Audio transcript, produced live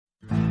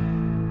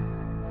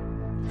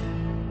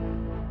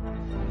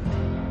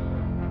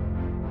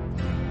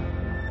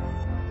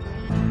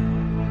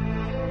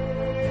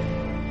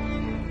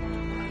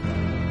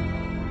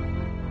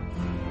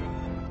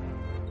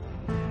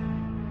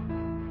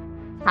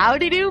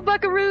Howdy do,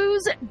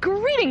 buckaroos!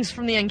 Greetings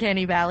from the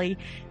Uncanny Valley.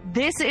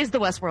 This is the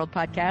Westworld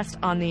podcast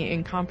on the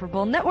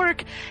Incomparable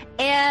Network,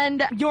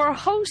 and your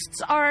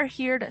hosts are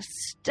here to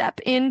step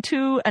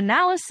into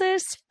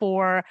analysis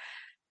for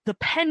the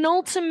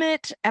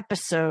penultimate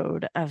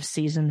episode of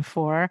season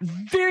 4.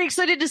 Very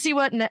excited to see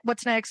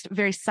what's next.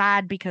 Very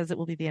sad because it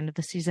will be the end of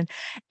the season.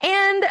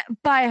 And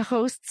by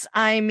hosts,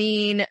 I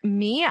mean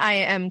me. I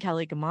am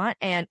Kelly Gamont,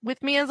 and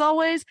with me, as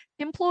always,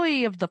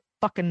 employee of the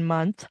fucking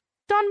month,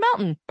 Don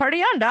Melton.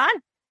 Party on, Don.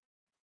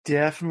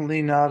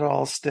 Definitely not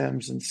all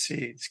stems and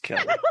seeds,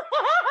 Kelly.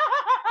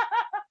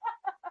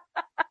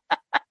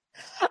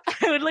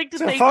 I would like to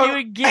thank you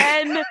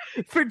again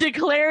for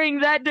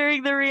declaring that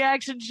during the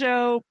reaction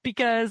show,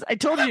 because I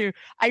told you,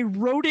 I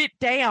wrote it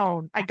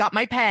down. I got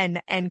my pen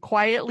and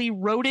quietly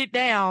wrote it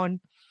down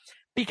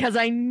because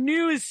I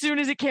knew as soon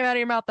as it came out of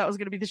your mouth that was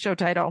going to be the show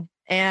title.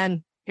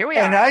 And here we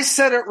are. And I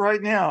said it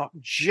right now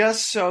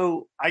just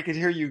so I could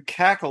hear you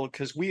cackle,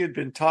 because we had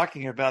been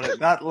talking about it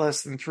not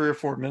less than 3 or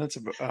 4 minutes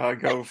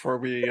ago before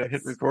we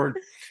hit record.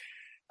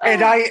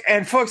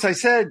 And folks, I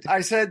said,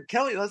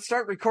 Kelly, let's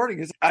start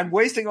recording. I'm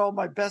wasting all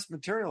my best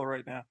material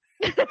right now.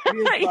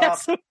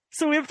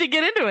 So we have to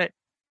get into it.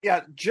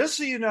 Yeah, just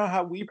so you know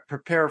how we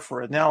prepare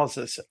for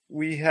analysis,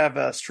 we have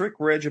a strict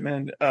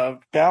regimen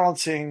of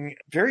balancing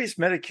various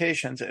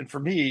medications, and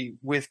for me,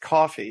 with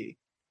coffee.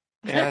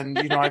 And,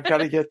 I've got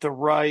to get the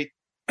right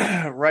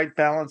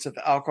balance of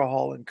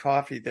alcohol and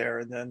coffee there,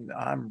 and then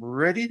I'm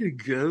ready to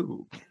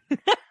go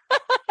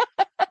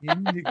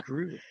in the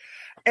groove.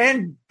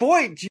 And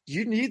boy,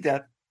 you need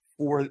that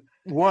for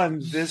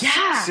one, this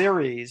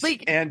series,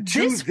 and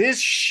two,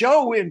 this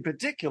show in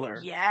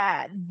particular.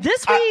 Yeah.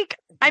 This week,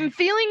 I'm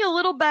feeling a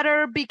little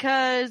better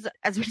because,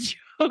 as we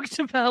joked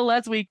about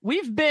last week,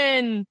 we've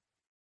been,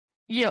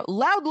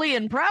 loudly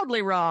and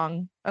proudly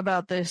wrong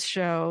about this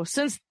show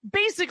since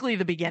basically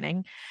the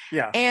beginning.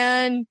 Yeah.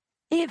 And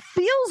it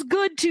feels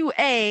good to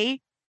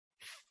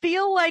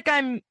feel like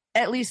I'm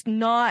at least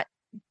not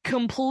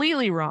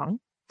completely wrong.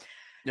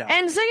 Yeah.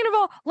 And second of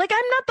all, like,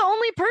 I'm not the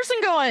only person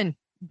going,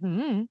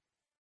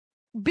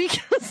 because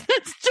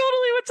that's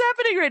totally what's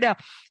happening right now.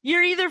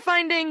 You're either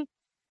finding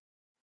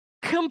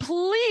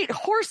complete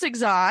horse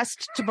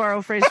exhaust, to borrow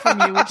a phrase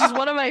from you, which is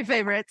one of my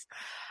favorites.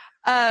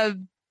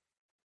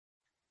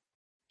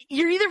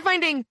 You're either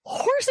finding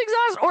horse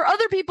exhaust or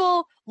other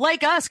people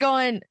like us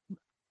going,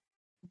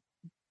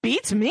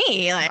 beats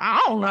me. Like, I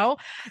don't know.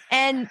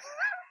 And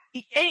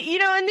these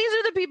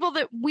are the people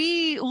that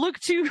we look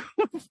to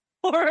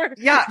for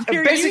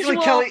basically,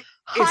 Kelly,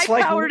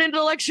 high-powered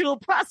intellectual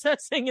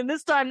processing, and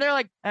this time they're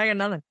like, I got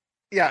nothing.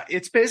 Yeah,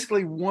 it's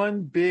basically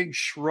one big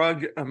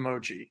shrug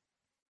emoji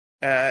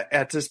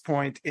at this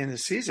point in the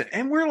season.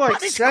 And we're like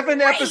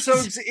 7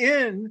 episodes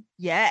in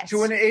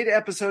to an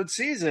 8-episode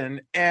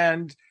season.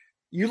 And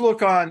you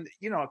look on,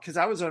 because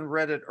I was on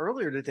Reddit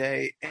earlier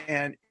today,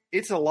 and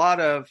it's a lot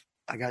of,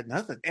 I got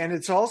nothing. And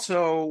it's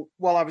also,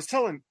 I was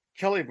telling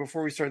Kelly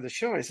before we started the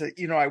show, I said,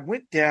 I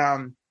went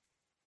down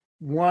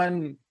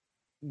one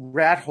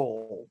rat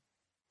hole,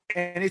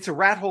 and it's a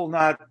rat hole,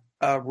 not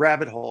a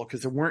rabbit hole,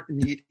 because there weren't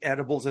meat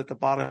edibles at the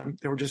bottom.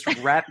 They were just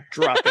rat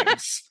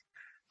droppings.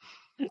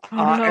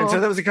 And so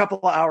that was a couple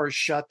of hours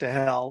shut to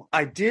hell.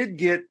 I did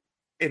get,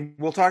 and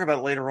we'll talk about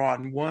it later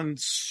on, one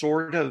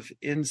sort of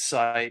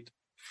insight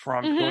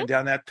from going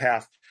down that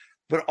path.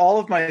 But all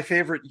of my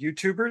favorite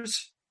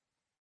YouTubers,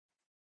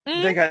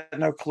 they got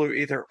no clue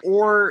either.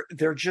 Or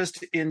they're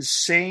just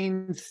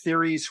insane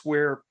theories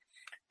where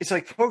it's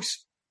like,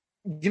 folks,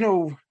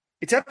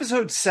 it's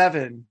episode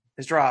 7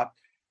 has dropped.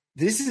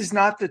 This is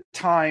not the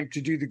time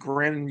to do the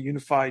grand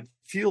unified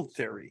field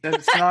theory.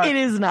 It's not. It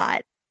is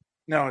not.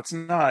 No, it's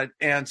not.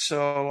 And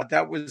so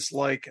that was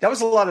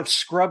a lot of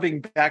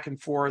scrubbing back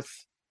and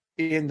forth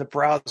in the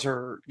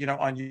browser,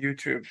 on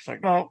YouTube. It's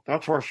like, no,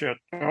 that's horseshit.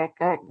 No.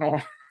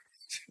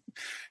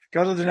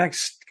 Go to the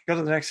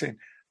next thing.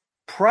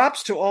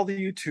 Props to all the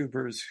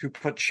YouTubers who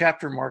put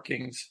chapter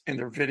markings in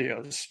their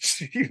videos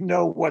so you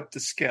know what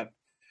to skip.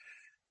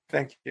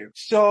 Thank you.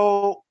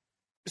 So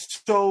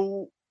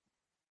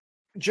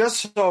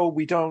just so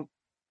we don't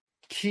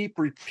keep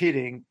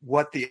repeating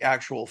what the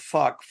actual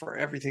fuck for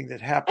everything that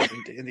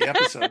happened in the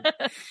episode.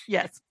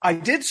 Yes. I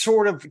did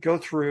sort of go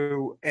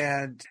through,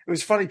 and it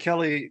was funny.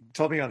 Kelly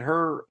told me on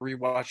her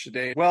rewatch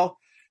today, well,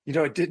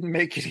 it didn't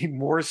make any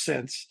more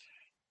sense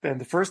than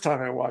the first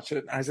time I watched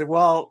it. I said,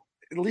 well,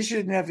 at least you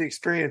didn't have the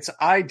experience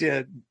I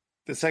did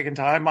the second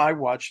time I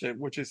watched it,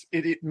 which is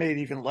it made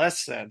even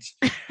less sense.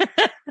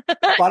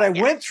 But I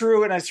went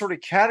through and I sort of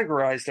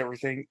categorized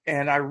everything,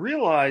 and I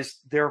realized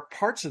there are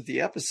parts of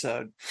the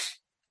episode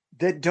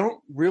that don't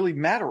really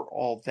matter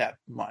all that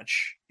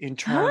much in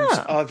terms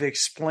of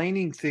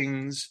explaining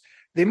things.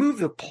 They move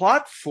the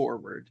plot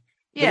forward.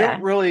 Yeah.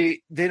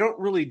 They don't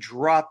really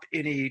drop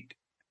any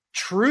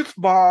truth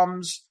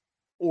bombs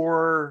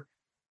or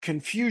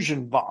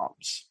confusion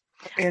bombs.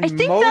 And I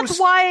think that's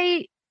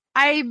why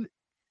I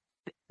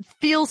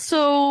feel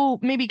so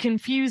maybe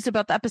confused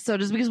about the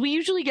episode, is because we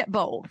usually get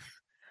both.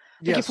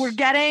 Like, yes. if we're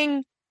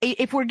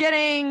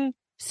getting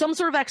some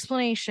sort of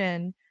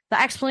explanation.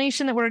 The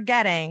explanation that we're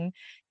getting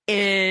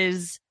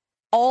is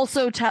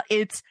also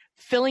it's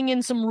filling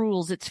in some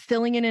rules. It's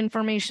filling in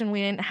information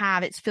we didn't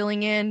have. It's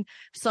filling in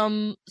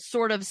some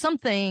sort of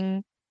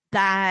something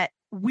that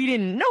we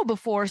didn't know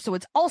before. So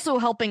it's also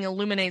helping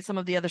illuminate some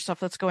of the other stuff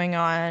that's going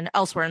on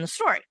elsewhere in the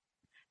story.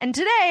 And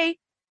today,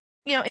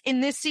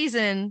 in this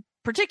season,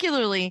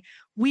 particularly,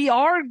 we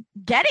are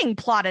getting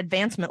plot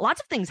advancement.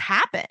 Lots of things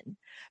happen,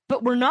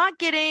 but we're not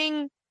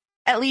getting,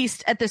 at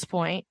least at this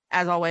point,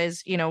 as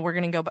always, we're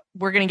going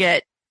to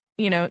get,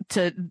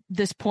 to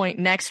this point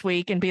next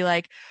week and be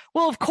like,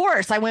 well, of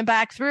course, I went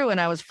back through and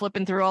I was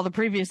flipping through all the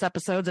previous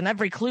episodes and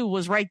every clue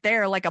was right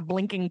there, like a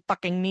blinking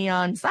fucking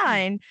neon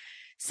sign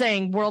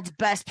saying world's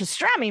best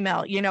pastrami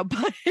melt,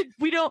 but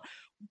we don't.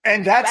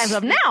 And as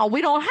of now,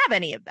 we don't have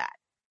any of that.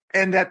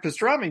 And that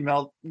pastrami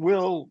melt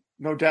will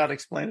no doubt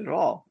explain it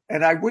all.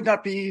 And I would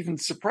not be even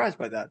surprised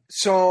by that.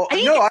 So,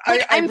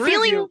 I'm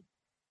feeling.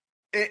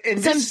 And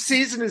this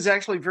season is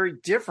actually very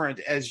different,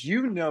 as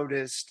you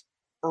noticed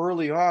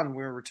early on.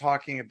 We were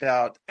talking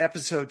about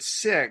episode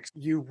 6.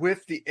 You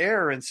whiffed the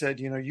air and said,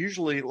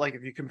 usually, like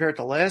if you compare it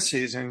to last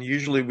season,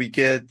 usually we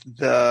get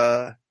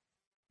the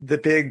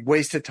big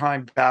waste of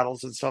time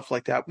battles and stuff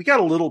like that. We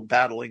got a little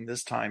battling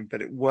this time,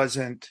 but it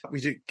wasn't.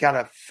 We got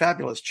a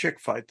fabulous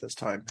chick fight this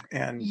time.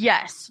 And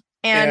yes.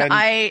 And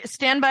I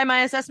stand by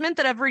my assessment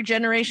that every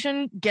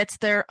generation gets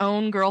their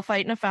own girl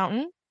fight in a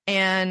fountain.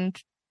 And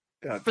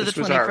for the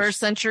 21st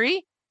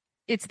century,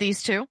 it's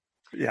these two.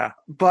 Yeah.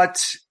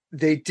 But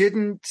they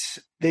didn't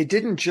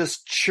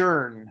just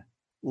churn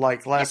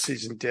like last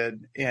season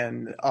did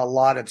in a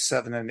lot of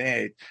 7 and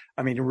 8.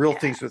 I mean, real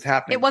things was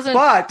happening. It wasn't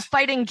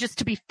fighting just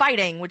to be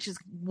fighting, which is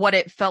what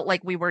it felt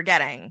like we were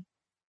getting.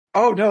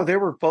 Oh, no, they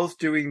were both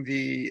doing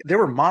they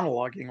were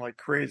monologuing like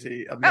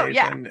crazy.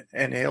 Maeve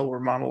and Hale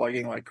were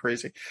monologuing like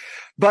crazy.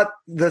 But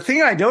the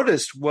thing I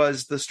noticed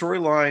was the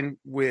storyline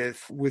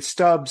with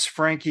Stubbs,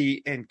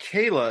 Frankie, and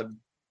Caleb.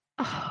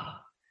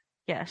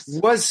 Yes.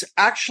 Was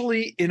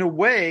actually, in a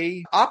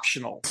way,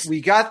 optional.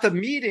 We got the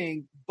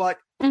meeting, but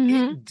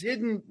it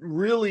didn't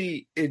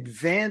really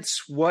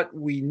advance what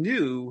we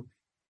knew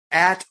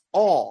at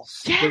all.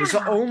 Yeah. There was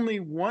only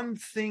one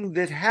thing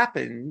that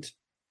happened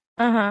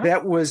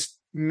that was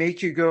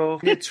make you go,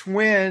 it's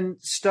when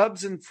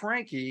Stubbs and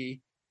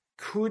Frankie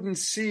couldn't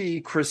see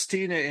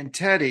Christina and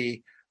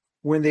Teddy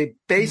when they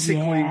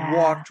basically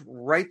walked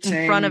right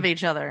in front of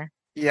each other.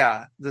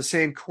 Yeah, the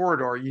same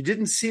corridor. You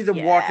didn't see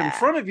them walk in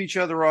front of each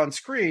other on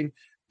screen,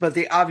 but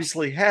they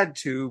obviously had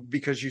to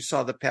because you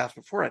saw the path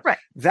before it. Right.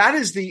 That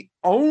is the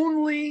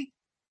only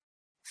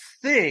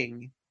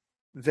thing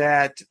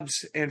that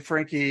and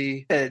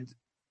Frankie did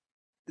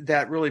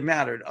that really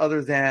mattered,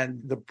 other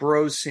than the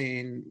bro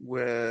scene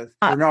with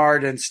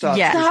Bernard and stuff.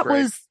 Yeah, that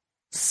was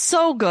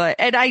so good.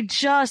 And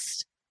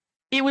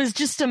it was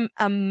just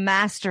a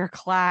master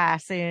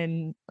class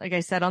in, like I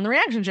said on the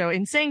reaction show,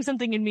 in saying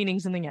something and meaning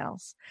something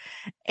else.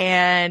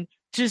 And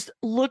just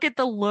look at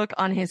the look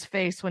on his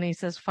face when he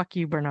says, "Fuck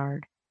you,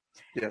 Bernard."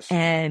 Yes.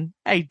 And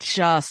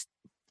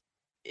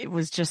it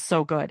was just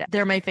so good.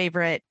 They're my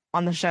favorite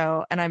on the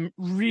show. And I'm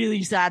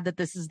really sad that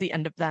this is the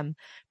end of them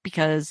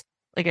because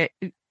like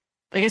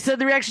I said,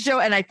 the reaction show,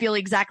 and I feel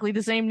exactly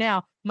the same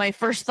now. My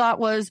first thought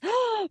was,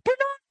 "Oh, Bernard,"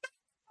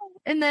 no!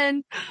 And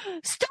then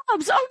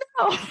Stubbs, "Oh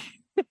no."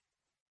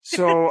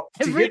 So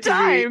every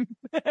time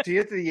to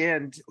get to the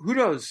end, who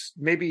knows?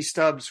 Maybe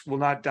Stubbs will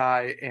not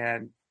die,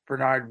 and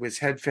Bernard was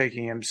head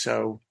faking him,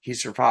 so he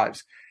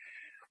survives.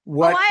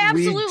 What I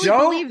absolutely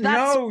believe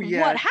that's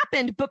yet, what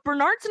happened, but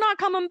Bernard's not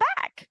coming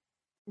back.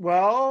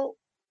 Well,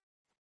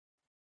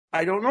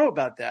 I don't know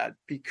about that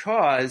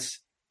because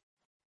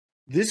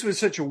this was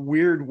such a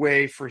weird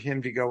way for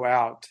him to go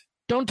out.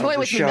 Don't toy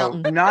with me,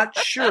 Milton. I'm not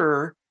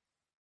sure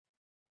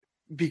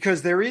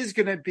because there is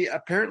going to be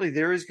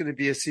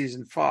a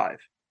season 5.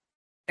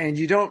 And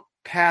you don't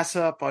pass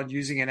up on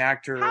using an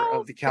actor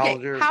of the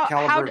caliber.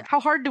 How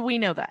hard do we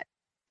know that?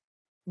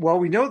 Well,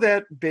 we know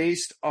that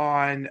based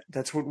on,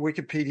 that's what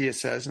Wikipedia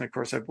says. And of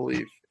course, I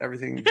believe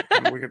everything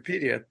on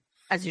Wikipedia.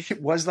 As you should.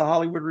 It was the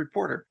Hollywood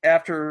Reporter.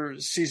 After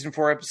season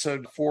 4,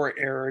 episode 4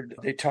 aired,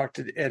 they talked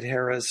to Ed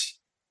Harris.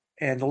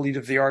 And the lead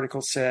of the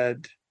article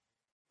said,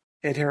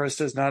 Ed Harris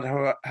does not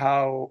know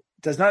how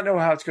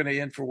it's going to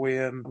end for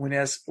William when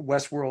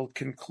Westworld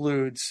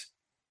concludes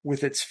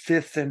with its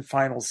 5th and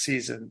final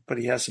season, but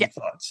he has some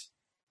thoughts.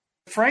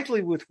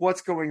 Frankly, with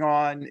what's going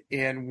on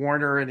in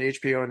Warner and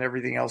HBO and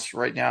everything else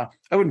right now,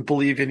 I wouldn't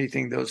believe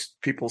anything those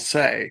people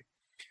say.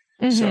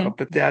 So,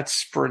 but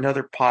that's for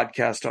another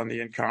podcast on The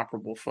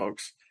Incomparable,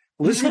 folks.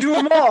 Listen to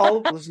them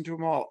all. Listen to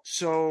them all.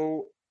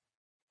 So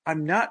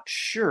I'm not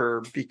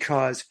sure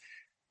because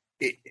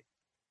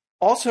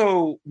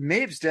also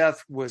Maeve's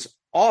death was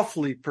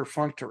awfully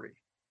perfunctory.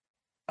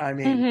 I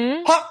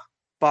mean,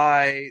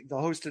 by the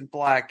host in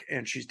black,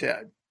 and she's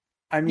dead.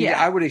 I mean,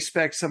 I would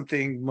expect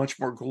something much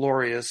more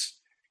glorious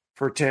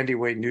for Tandy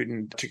Wayne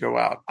Newton to go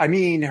out. I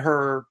mean,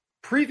 her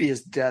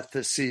previous death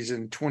this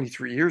season,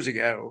 23 years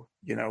ago,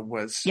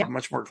 was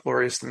much more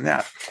glorious than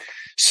that.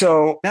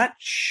 So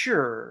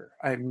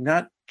I'm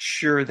not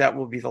sure that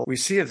will be the we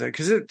see of it,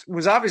 because it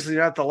was obviously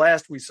not the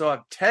last we saw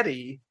of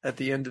Teddy at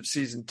the end of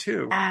season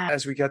 2,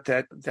 as we got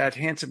that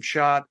handsome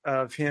shot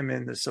of him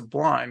in the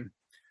Sublime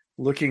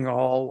looking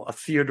all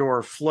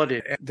Theodore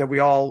flooded that we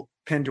all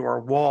pinned to our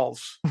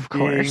walls, of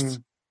course,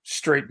 being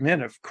straight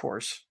men, of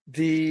course.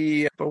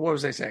 But what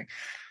was I saying?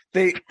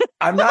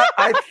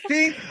 I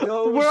think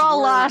we're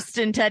all lost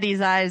in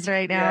Teddy's eyes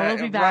right now.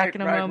 We'll be back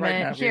in a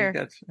moment. Right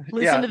Here,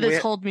 listen to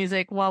this hold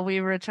music while we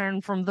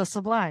return from the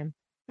Sublime.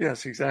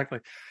 Yes, exactly.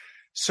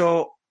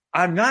 So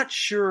I'm not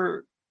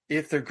sure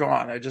if they're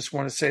gone. I just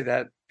want to say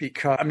that,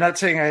 because I'm not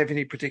saying I have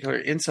any particular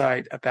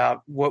insight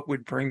about what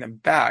would bring them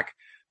back,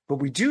 but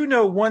we do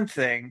know one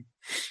thing.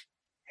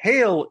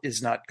 Hale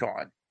is not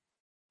gone.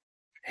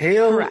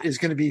 Hale Correct. Is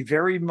going to be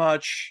very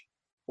much,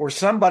 or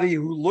somebody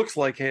who looks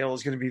like Hale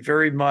is going to be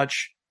very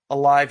much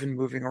alive and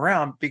moving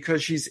around,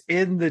 because she's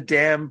in the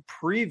damn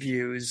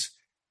previews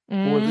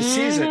for the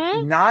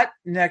season, not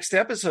next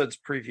episode's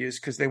previews,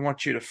 because they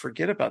want you to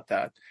forget about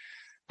that.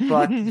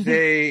 But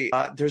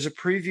there's a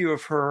preview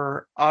of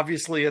her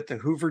obviously at the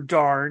Hoover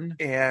Darn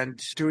and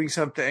doing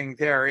something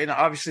there. And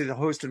obviously the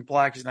Host in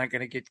Black is not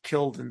going to get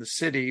killed in the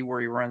city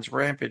where he runs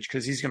rampage,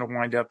 because he's going to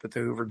wind up at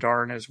the Hoover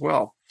Darn as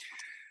well.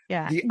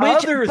 Yeah. By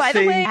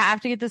the way, I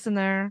have to get this in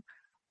there,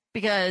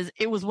 because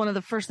it was one of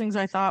the first things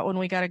I thought when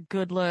we got a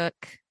good look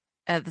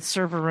at the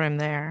server room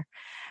there.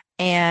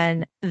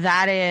 And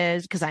that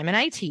is because I'm in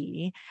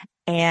IT,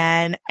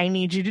 and I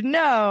need you to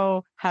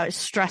know how it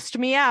stressed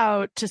me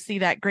out to see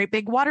that great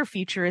big water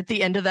feature at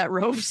the end of that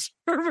row of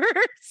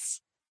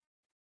servers.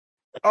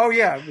 Oh,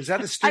 yeah. Was that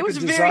a stupid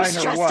design or what? I was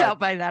very stressed out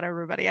by that,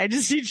 everybody. I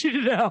just need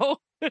you to know.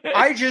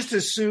 I just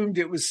assumed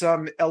it was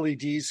some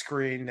LED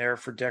screen there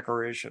for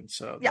decoration.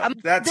 So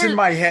that's in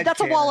my head. That's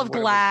a wall of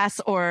glass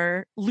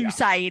or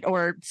lucite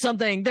or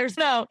something.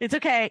 It's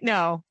okay.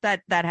 No,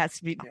 that has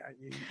to be.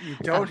 Yeah, you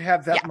don't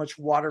have that much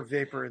water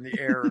vapor in the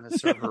air in the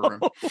server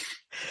room.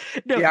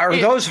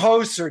 Those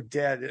hosts are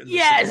dead.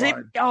 Yes.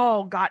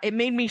 Oh God, it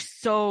made me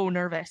so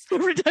nervous.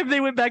 Every time they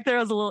went back there,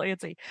 I was a little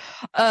antsy.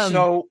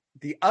 So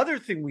the other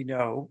thing we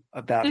know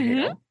about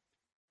Hale,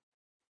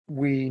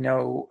 we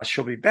know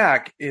she'll be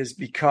back, is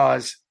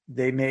because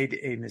they made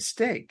a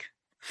mistake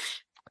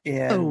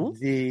in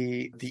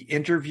the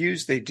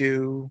interviews they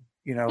do,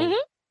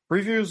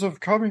 previews of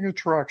coming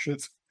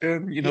attractions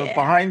and,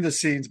 behind the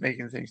scenes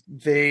making things.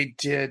 They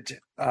did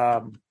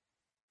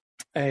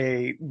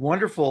a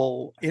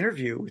wonderful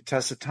interview with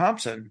Tessa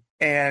Thompson,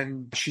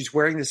 and she's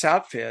wearing this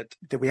outfit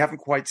that we haven't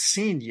quite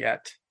seen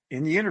yet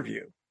in the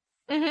interview.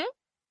 Mm-hmm.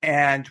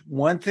 And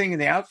one thing in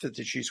the outfit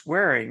that she's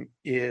wearing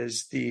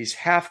is these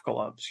half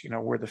gloves,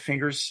 where the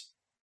fingers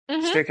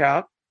stick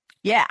out.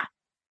 Yeah.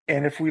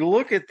 And if we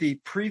look at the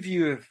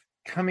preview of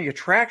coming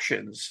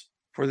attractions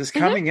for this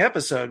coming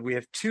episode, we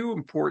have two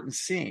important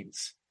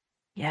scenes.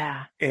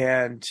 Yeah.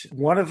 And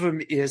one of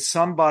them is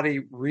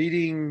somebody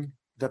reading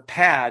the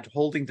pad,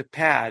 holding the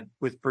pad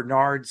with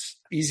Bernard's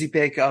Easy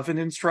Bake Oven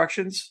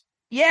instructions.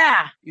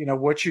 Yeah.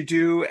 What you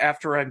do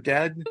after I'm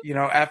dead,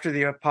 after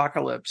the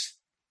apocalypse.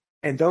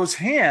 And those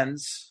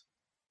hands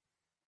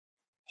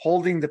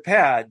holding the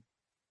pad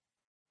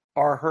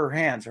are her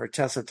hands, are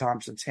Tessa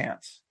Thompson's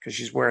hands, because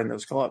she's wearing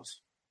those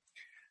gloves.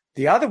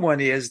 The other one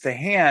is the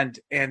hand,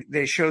 and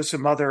they show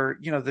some other,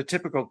 the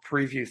typical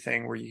preview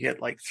thing where you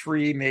get like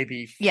 3,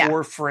 maybe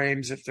 4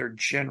 frames if they're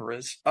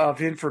generous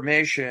of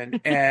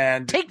information.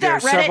 And take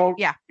that,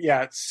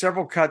 Reddit.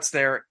 Several cuts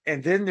there.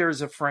 And then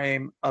there's a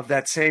frame of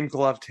that same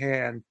gloved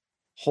hand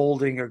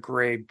holding a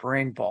gray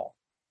brain ball.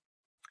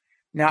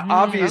 Now,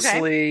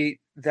 obviously,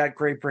 that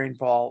gray brain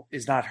ball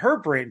is not her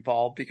brain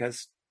ball,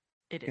 because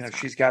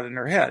she's got it in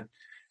her head.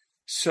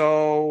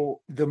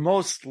 So the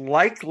most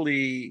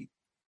likely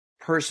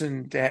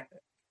person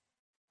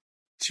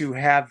to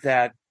have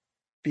that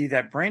be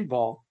that brain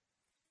ball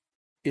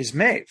is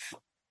Maeve,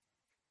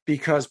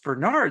 because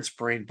Bernard's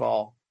brain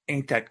ball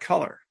ain't that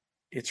color.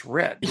 It's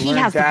red. He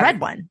has the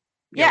red one.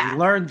 Yeah. We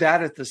learned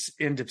that at the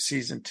end of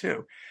season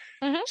 2.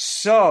 Mm-hmm.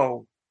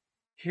 So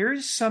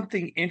here's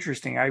something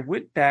interesting. I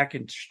went back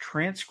and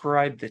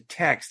transcribed the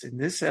text in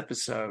this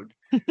episode.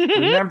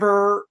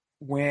 Remember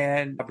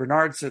when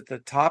Bernard's at the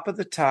top of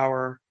the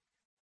tower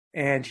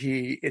and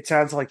it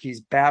sounds like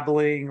he's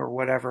babbling or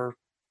whatever.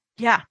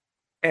 Yeah.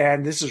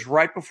 And this is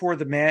right before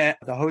the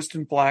Host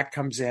in Black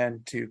comes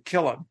in to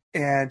kill him.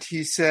 And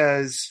he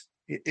says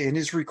in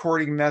his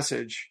recording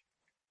message,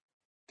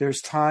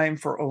 there's time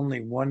for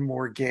only one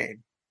more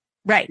game.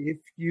 Right. If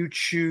you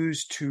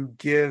choose to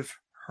give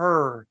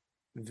her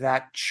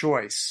that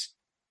choice,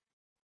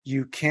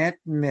 you can't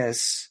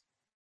miss.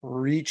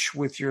 Reach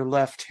with your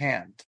left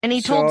hand. And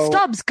he told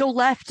Stubbs, go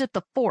left at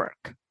the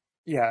fork.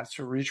 Yeah,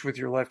 so reach with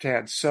your left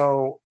hand.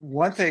 So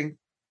one thing,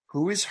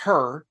 who is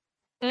her?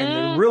 And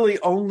there are really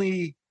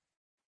only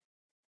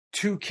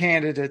 2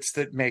 candidates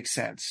that make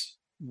sense.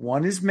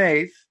 One is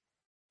Maeve,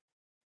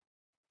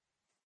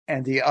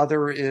 and the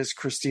other is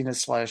Christina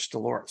 /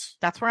 Dolores.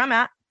 That's where I'm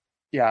at.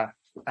 Yeah.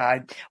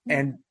 But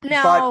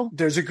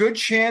there's a good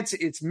chance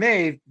it's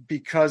Maeve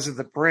because of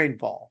the brain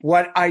ball.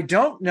 What I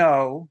don't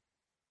know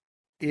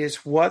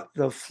is what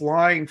the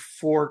flying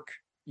fork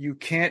you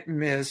can't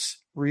miss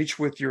reach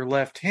with your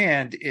left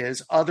hand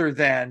is, other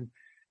than,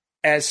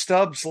 as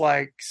Stubbs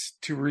likes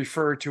to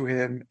refer to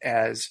him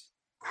as,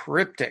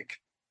 cryptic.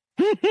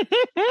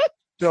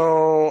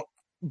 So,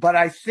 but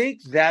I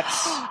think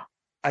that's,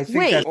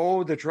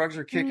 the drugs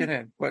are kicking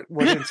in.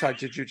 What insight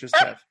did you just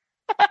have?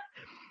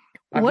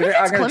 I'm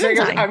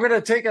going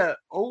to take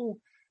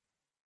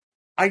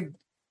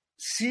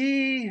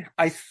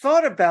I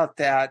thought about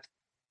that,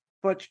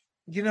 but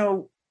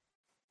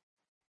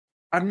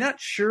I'm not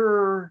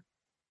sure.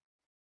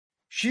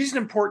 She's an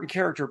important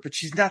character, but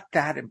she's not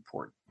that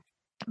important.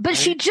 But right?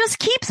 She just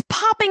keeps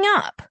popping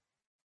up.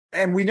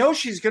 And we know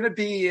she's going to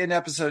be in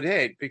episode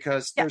 8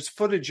 because there's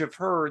footage of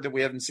her that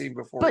we haven't seen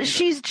before. But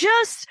she's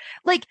just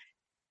like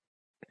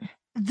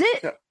this.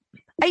 Yeah.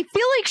 I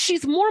feel like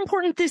she's more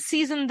important this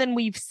season than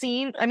we've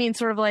seen. I mean,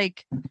 sort of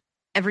like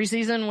every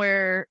season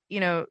where,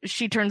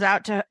 she turns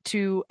out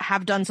to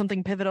have done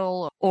something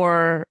pivotal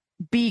or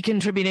be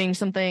contributing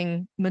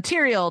something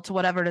material to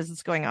whatever it is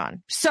that's going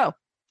on. So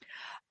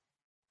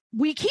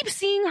we keep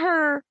seeing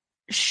her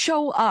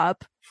show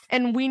up,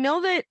 and we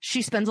know that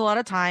she spends a lot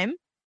of time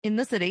in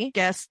the city,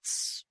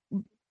 guests,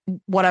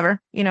 whatever,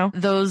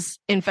 those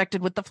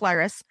infected with the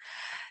virus.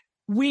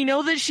 We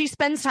know that she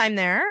spends time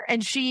there,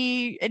 and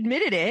she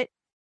admitted it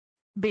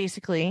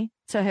basically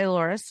to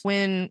Halores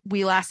when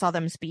we last saw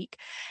them speak.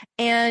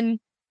 And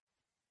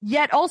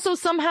yet also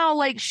somehow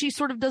like she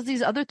sort of does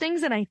these other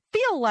things, and I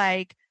feel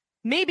like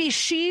maybe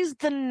she's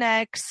the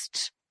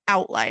next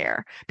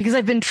outlier because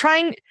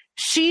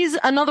she's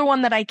another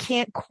one that I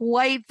can't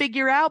quite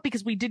figure out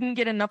because we didn't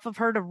get enough of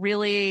her to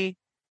really.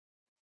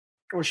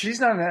 Well, she's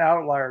not an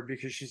outlier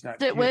because she's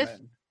not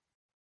human.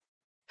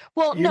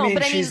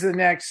 But she's the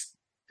next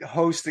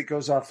host that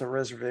goes off the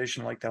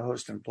reservation, like the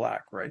host in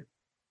Black, right?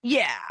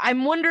 Yeah,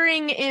 I'm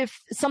wondering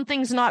if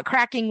something's not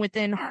cracking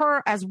within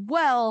her as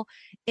well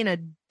in a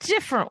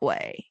different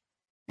way.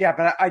 Yeah,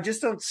 but I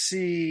just don't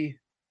see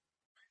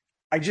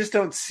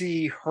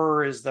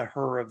her as the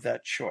her of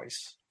that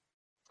choice.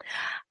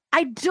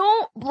 I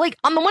don't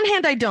on the one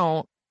hand, I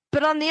don't,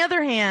 but on the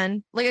other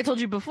hand, like I told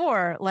you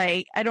before,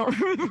 I don't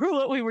remember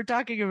what we were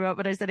talking about,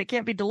 but I said it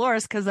can't be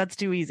Dolores because that's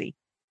too easy.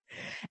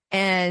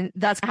 And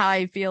that's how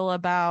I feel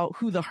about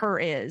who the her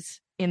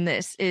is in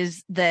this,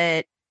 is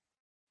that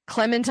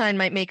Clementine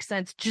might make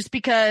sense just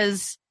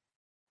because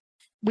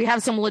we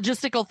have some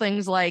logistical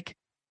things like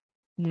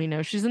we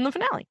know she's in the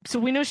finale. So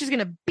we know she's going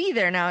to be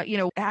there now.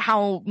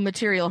 How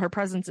material her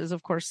presence is,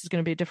 of course, is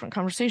going to be a different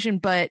conversation,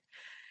 but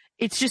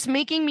it's just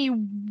making me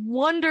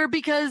wonder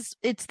because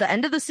it's the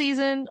end of the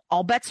season.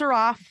 All bets are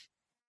off.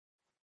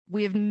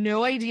 We have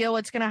no idea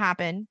what's going to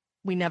happen.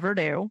 We never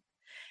do.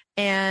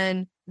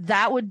 And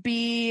that would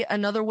be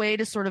another way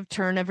to sort of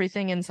turn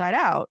everything inside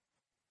out.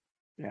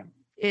 Yeah.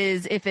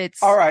 Is if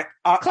it's all right,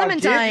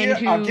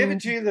 Clementine I'll give it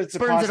to you that it's a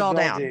burns it all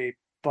down.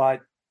 But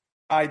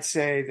I'd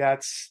say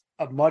that's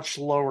a much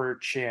lower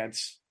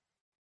chance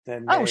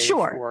than Maeve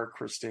or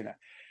Christina.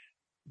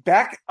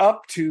 Back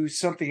up to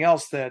something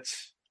else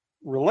that's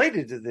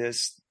related to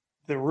this,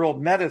 the real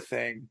meta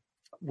thing,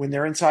 when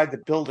they're inside the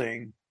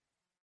building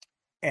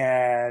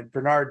and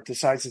Bernard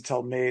decides to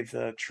tell Maeve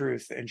the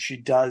truth, and she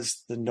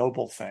does the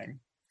noble thing,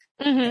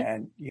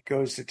 and he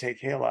goes to take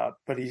Hale out,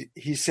 but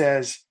he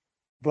says,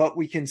 but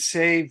we can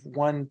save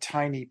one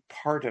tiny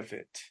part of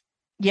it.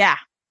 Yeah.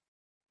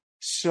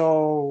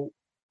 So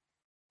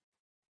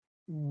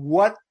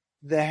what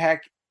the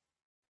heck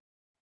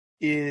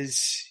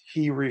is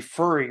he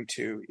referring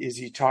to? Is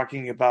he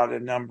talking about a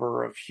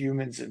number of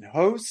humans and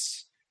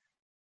hosts?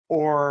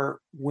 Or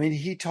when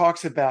he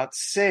talks about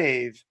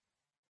save,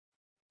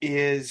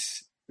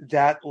 is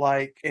that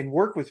like, and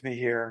work with me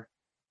here,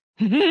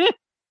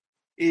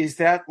 is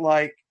that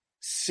like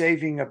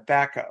saving a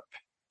backup?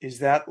 Is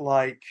that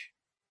like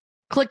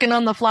clicking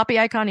on the floppy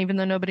icon, even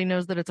though nobody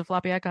knows that it's a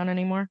floppy icon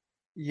anymore?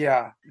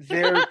 Yeah,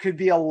 there could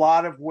be a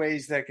lot of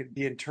ways that could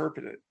be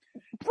interpreted.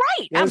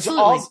 Right,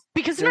 absolutely.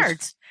 Because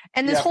nerds.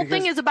 And this whole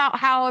thing is about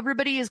how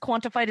everybody is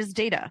quantified as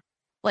data.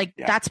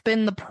 That's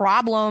been the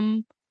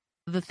problem,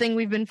 the thing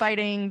we've been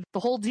fighting, the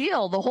whole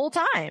deal, the whole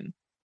time.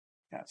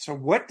 Yeah. So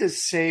what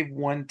does save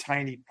one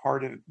tiny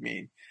part of it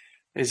mean?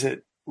 Is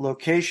it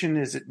location?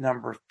 Is it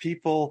number of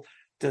people?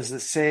 Does the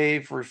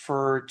save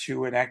refer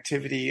to an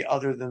activity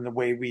other than the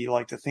way we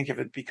like to think of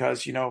it?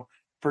 Because,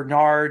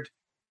 Bernard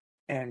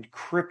and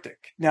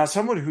cryptic. Now,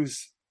 someone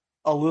who's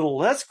a little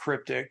less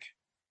cryptic,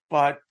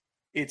 but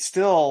it's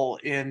still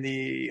in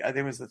I think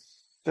it was the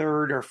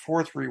third or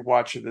fourth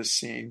rewatch of this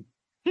scene.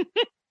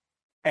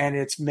 And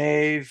it's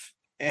Maeve,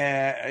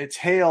 it's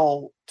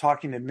Hale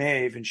talking to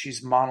Maeve, and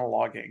she's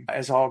monologuing,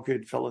 as all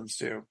good villains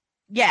do.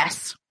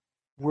 Yes.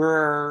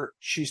 Where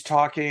she's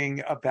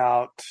talking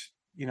about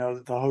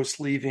the host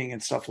leaving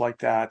and stuff like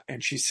that.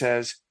 And she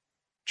says,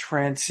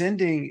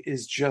 transcending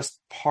is just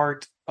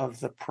part of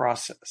the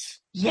process.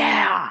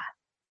 Yeah.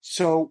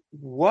 So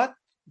what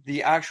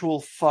the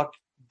actual fuck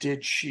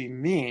did she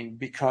mean?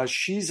 Because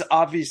she's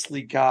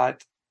obviously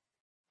got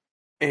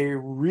a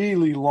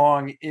really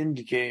long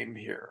end game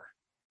here.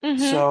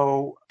 Mm-hmm.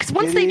 So because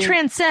once they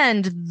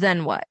transcend,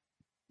 then what?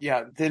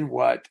 Yeah, then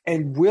what?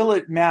 And will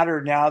it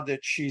matter now that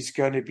she's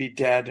going to be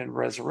dead and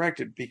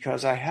resurrected?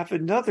 Because I have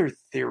another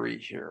theory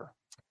here.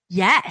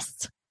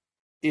 Yes.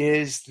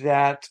 Is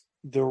that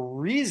the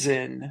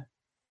reason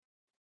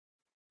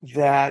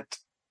that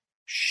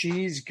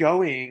she's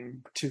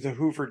going to the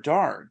Hoover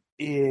Dam,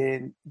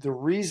 in the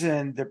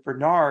reason that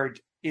Bernard,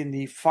 in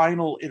the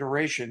final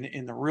iteration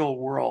in the real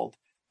world,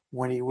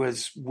 when he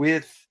was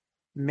with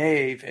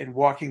Maeve and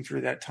walking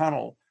through that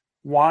tunnel,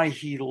 why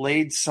he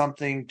laid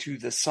something to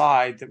the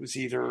side that was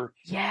either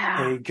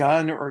a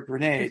gun or a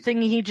grenade. The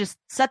thing he just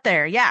set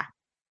there, yeah.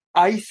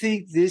 I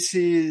think this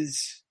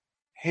is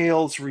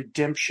Hale's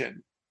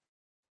redemption.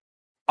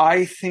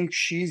 I think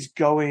she's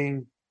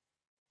going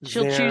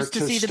She'll there choose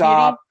to see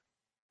stop. The beauty?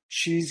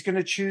 She's going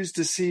to choose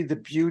to see the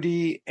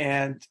beauty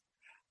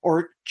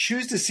or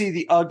choose to see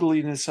the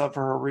ugliness of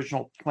her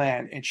original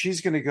plan. And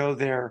she's going to go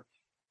there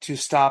to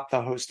stop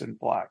the Host in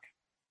Black.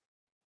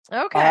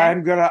 Okay.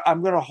 I'm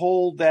gonna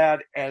hold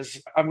that as,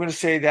 I'm gonna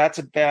say that's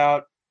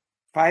about,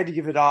 if I had to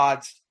give it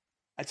odds,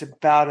 that's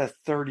about a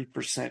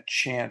 30%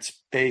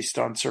 chance based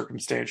on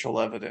circumstantial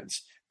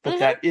evidence. But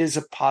that is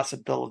a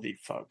possibility,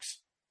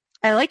 folks.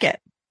 I like it.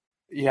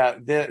 Yeah,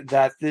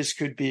 that this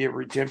could be a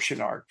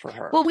redemption arc for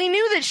her. Well, we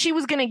knew that she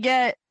was going to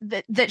get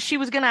that she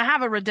was going to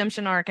have a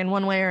redemption arc in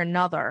one way or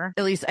another.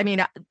 At least, I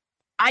mean,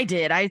 I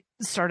did. I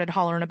started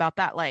hollering about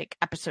that like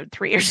episode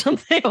 3 or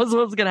something. Was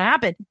what was going to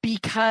happen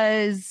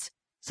because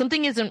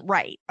something isn't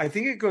right. I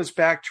think it goes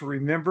back to,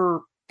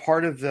 remember,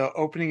 part of the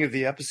opening of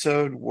the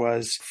episode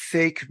was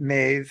fake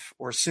Maeve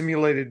or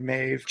simulated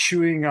Maeve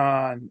chewing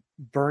on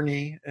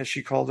Bernie, as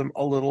she called him,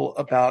 a little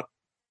about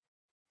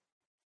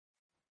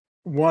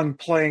one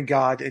playing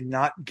God and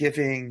not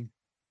giving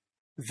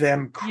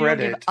them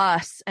credit. You don't give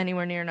us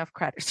anywhere near enough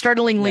credit.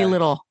 Startlingly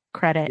little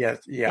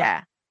credit.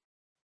 Yeah.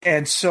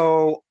 And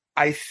so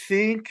I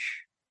think,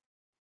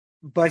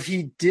 but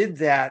he did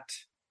that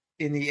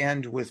in the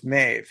end with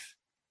Maeve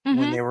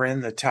when they were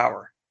in the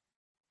tower.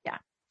 Yeah.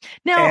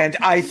 Now, and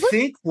I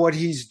think what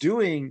he's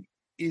doing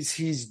is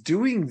he's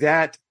doing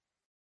that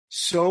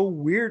so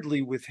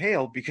weirdly with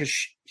Hale because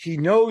he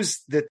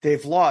knows that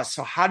they've lost.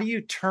 So how do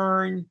you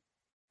turn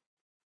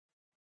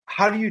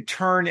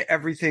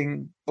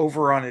everything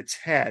over on its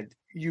head?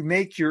 You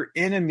make your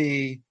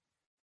enemy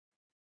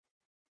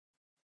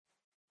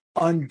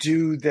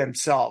undo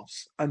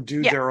themselves,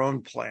 their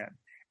own plan.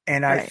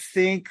 And I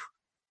think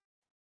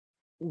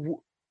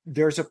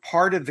there's a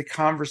part of the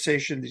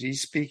conversation that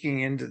he's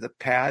speaking into the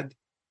pad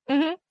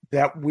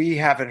that we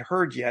haven't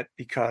heard yet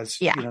because,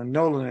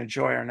 Nolan and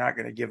Joy are not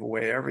going to give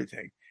away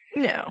everything.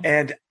 No.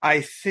 And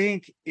I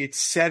think it's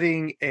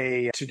setting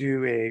to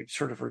do a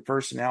sort of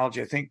reverse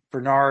analogy. I think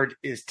Bernard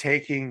is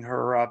taking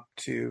her up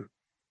to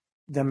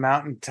the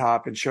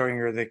mountaintop and showing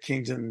her the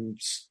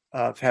kingdoms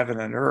of heaven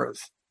and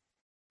earth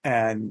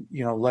and,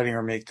 letting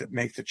her make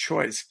the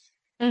choice.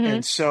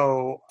 And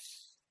so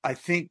I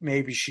think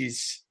maybe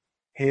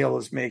Hale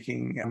is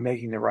making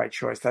the right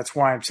choice. That's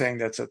why I'm saying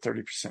that's a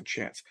 30%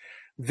 chance.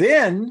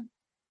 Then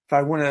if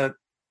I want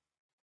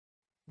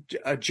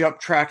to jump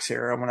tracks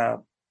here, I want to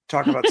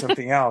talk about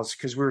something else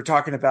because we were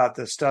talking about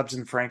the Stubbs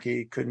and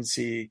Frankie couldn't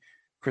see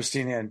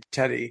Christina and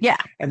Teddy. Yeah.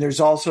 And there's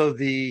also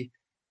the,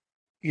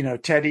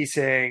 Teddy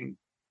saying,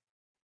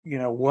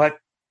 what,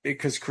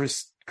 because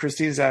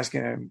Christina's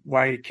asking him,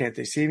 why can't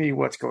they see me?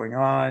 What's going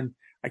on?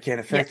 I can't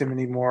affect them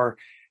anymore.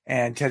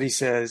 And Teddy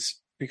says,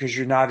 because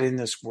you're not in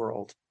this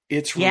world.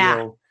 It's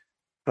real,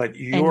 but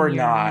you're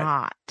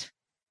not.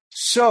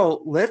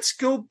 So let's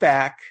go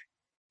back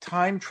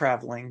time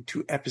traveling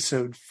to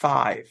episode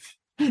 5.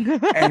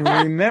 And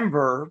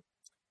remember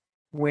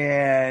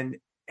when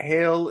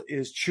Hale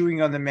is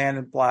chewing on the Man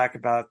in Black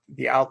about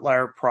the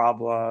outlier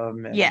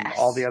problem and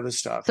all the other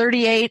stuff.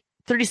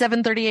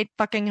 37, 38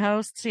 fucking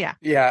hosts. Yeah.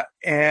 Yeah.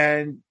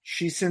 And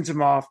she sends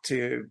him off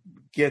to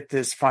get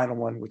this final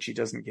one, which he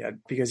doesn't get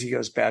because he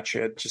goes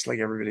batshit just like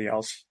everybody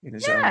else in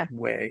his own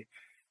way.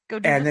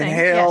 And then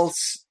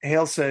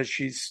Hale says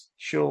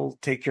she'll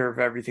take care of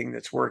everything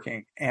that's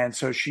working. And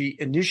so she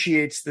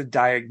initiates the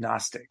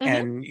diagnostic.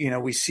 And,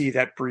 we see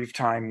that brief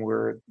time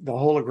where the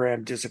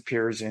hologram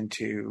disappears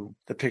into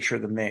the picture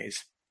of the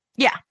maze.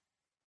 Yeah.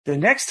 The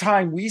next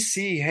time we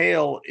see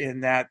Hale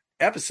in that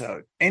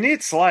episode, and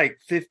it's like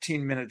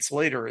 15 minutes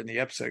later in the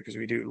episode because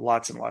we do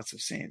lots and lots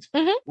of scenes.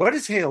 What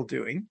is Hale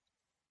doing?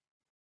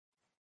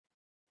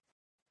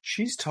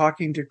 She's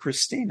talking to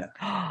Christina.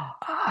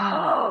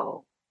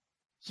 Oh.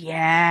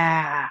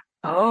 Yeah.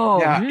 Oh.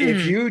 Now,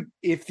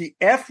 if the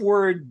F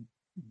word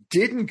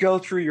didn't go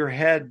through your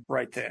head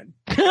right then,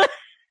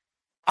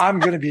 I'm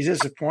going to be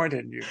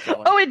disappointed in you,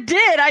 Kelly. Oh, it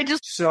did.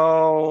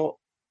 So,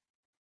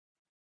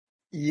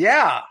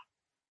 yeah.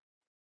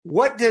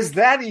 What does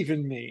that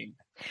even mean?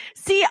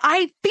 See,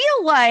 I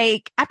feel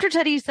like after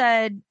Teddy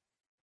said,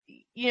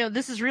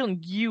 this is real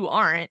and you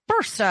aren't.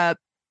 First up,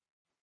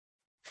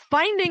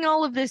 finding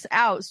all of this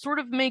out sort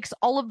of makes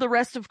all of the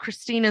rest of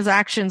Christina's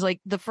actions,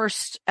 like the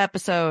first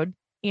episode,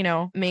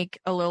 make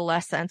a little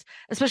less sense,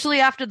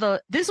 especially after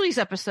this week's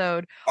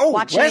episode.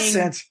 Less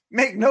sense?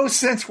 Make no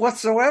sense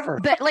whatsoever.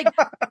 But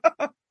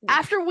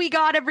after we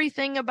got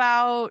everything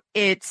about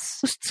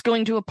it's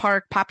going to a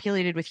park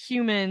populated with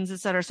humans, et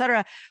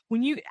cetera,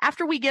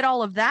 after we get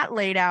all of that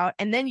laid out,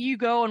 and then you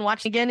go and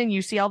watch again and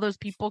you see all those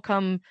people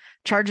come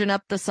charging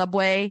up the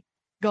subway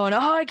going,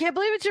 oh, I can't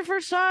believe it's your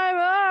first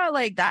time.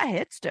 That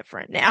hits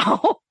different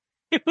now.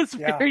 It was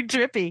very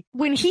trippy.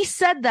 When he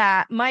said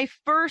that, my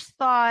first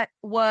thought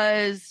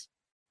was,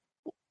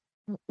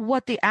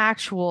 what the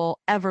actual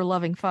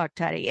ever-loving fuck,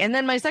 Teddy? And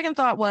then my second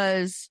thought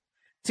was,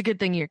 it's a good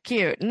thing you're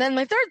cute. And then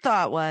my third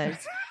thought was,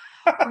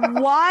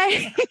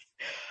 why?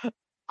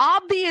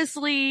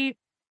 Obviously,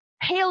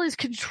 Hale is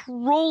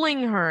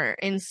controlling her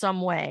in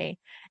some way.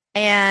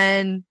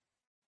 And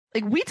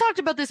we talked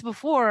about this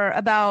before,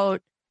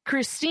 about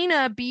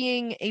Christina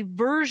being a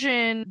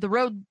version, the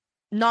road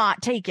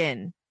not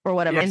taken or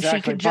whatever. Yeah, exactly.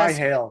 And she could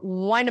just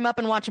wind him up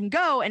and watch him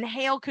go. And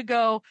Hale could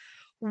go,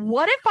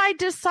 what if I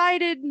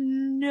decided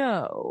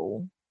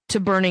no to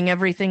burning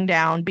everything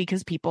down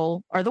because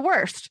people are the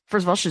worst?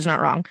 First of all, she's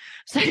not wrong.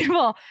 Second of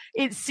all,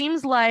 it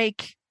seems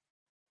like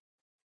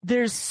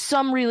there's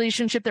some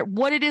relationship there.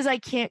 What it is, I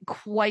can't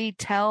quite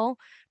tell,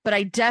 but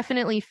I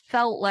definitely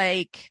felt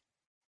like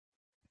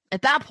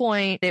at that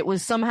point it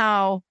was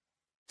somehow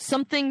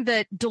something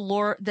that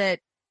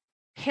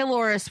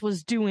Halores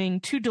was doing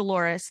to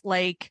Dolores,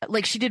 like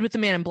she did with the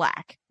Man in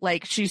Black.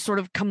 She's sort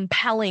of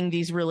compelling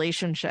these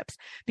relationships,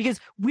 because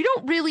we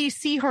don't really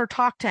see her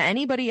talk to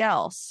anybody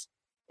else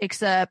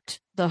except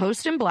the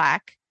host in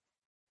black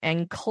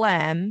and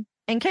Clem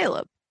and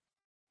Caleb.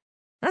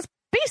 That's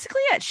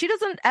basically it. She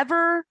doesn't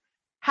ever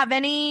have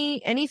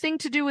anything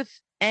to do with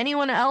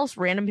anyone else,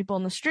 random people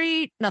in the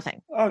street,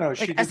 nothing. Oh no,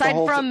 she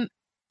aside from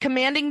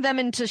commanding them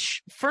into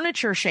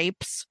furniture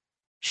shapes,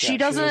 she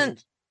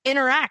doesn't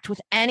interact with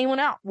anyone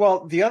else.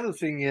 Well, the other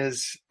thing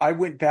is, I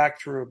went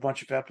back through a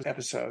bunch of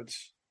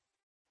episodes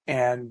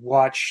and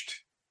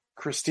watched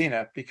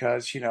Christina,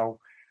 because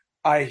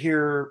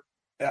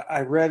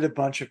I read a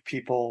bunch of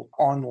people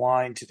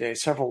online today,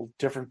 several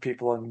different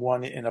people, and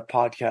one in a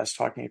podcast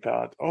talking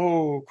about,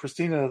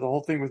 Christina, the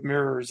whole thing with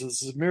mirrors,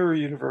 this is a mirror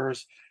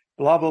universe,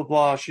 blah blah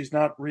blah, she's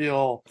not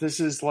real, this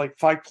is like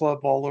Fight Club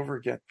all over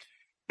again.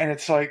 And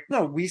it's like,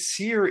 no, we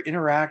see her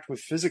interact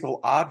with physical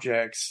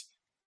objects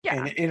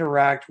and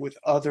interact with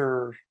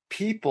other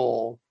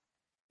people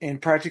in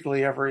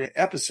practically every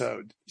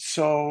episode.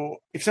 So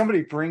if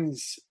somebody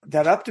brings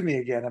that up to me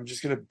again, I'm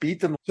just going to beat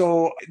them.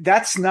 So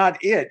that's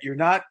not it.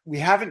 We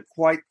haven't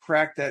quite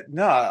cracked that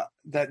nut.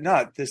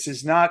 This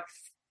is not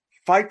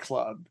Fight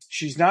Club.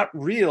 She's not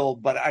real,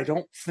 but I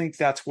don't think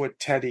that's what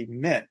Teddy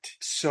meant.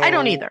 So I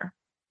don't either.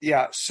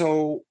 Yeah.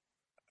 So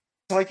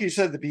like you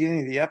said at the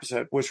beginning of the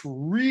episode, what's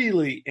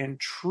really and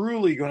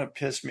truly going to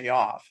piss me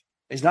off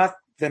is not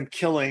them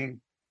killing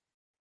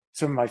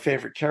some of my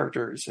favorite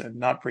characters and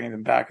not bringing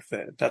them back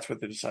if that's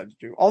what they decide to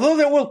do. Although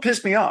that will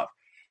piss me off.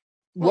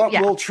 What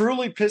will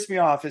truly piss me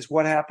off is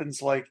what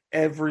happens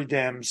every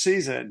damn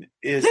season,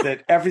 is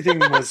that everything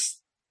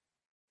was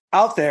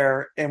out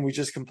there and we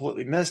just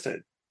completely missed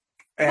it.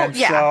 And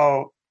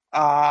so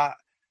I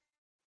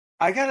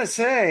got to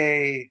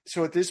say,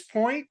 so at this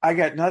point, I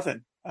got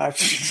nothing. I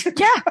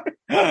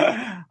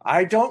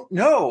don't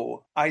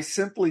know. I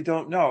simply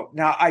don't know.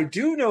 Now, I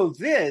do know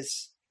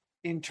this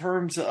in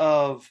terms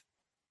of,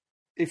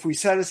 if we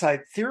set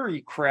aside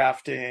theory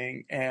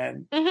crafting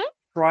and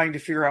trying to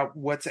figure out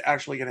what's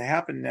actually going to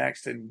happen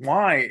next and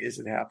why is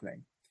it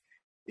happening,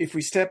 if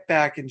we step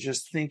back and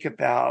just think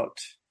about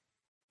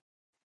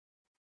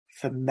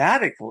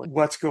thematically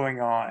what's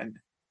going on,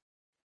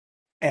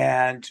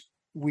 and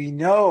we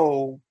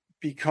know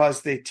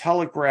because they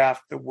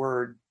telegraphed the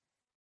word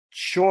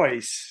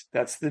choice,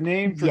 that's the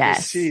name for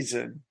this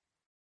season,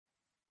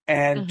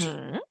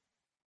 and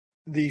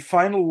the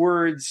final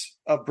words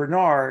of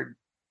Bernard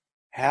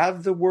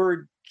have the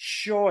word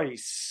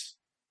choice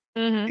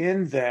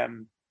in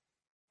them,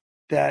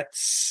 that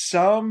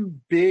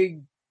some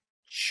big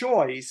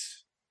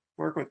choice,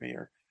 work with me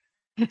here,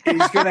 is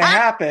going to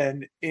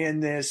happen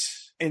in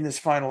this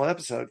final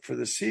episode for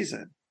this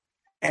season.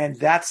 And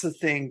that's the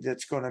thing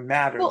that's going to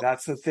matter. Well,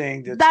 that's the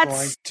thing that's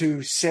going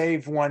to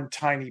save one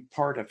tiny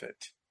part of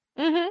it.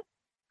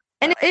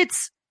 And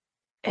it's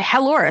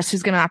Halores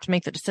who's going to have to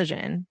make the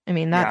decision. I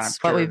mean,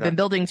 that's what we've been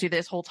building to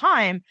this whole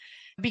time,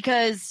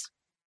 because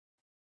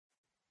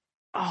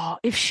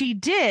if she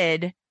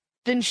did,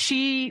 then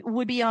she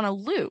would be on a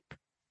loop,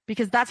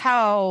 because that's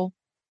how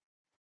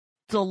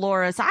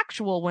Dolores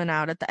Actual went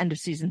out at the end of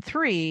season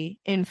 3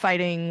 in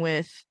fighting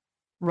with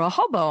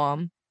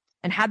Rehoboam,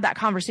 and had that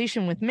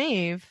conversation with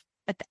Maeve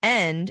at the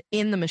end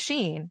in the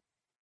machine,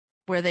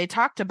 where they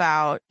talked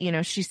about,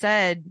 she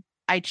said,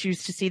 I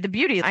choose to see the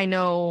beauty. I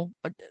know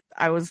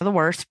I was the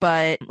worst,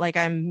 but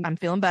I'm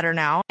feeling better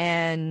now.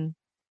 And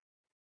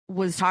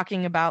was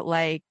talking about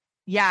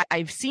yeah,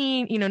 I've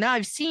seen, now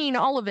I've seen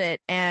all of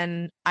it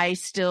and I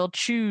still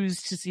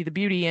choose to see the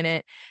beauty in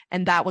it.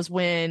 And that was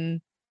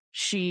when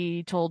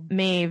she told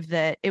Maeve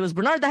that it was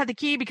Bernard that had the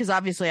key because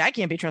obviously I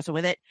can't be trusted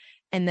with it.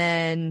 And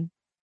then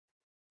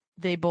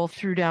they both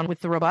threw down with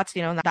the robots,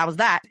 and that was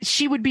that.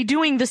 She would be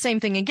doing the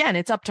same thing again.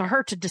 It's up to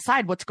her to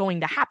decide what's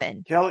going to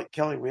happen.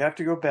 Kelly, we have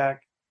to go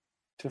back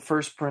to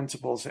first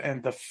principles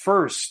and the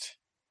first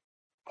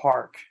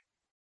park.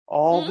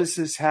 All this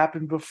has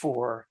happened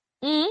before,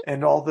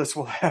 and all this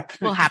will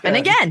happen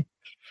again.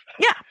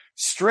 Yeah.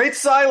 Straight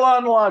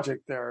Cylon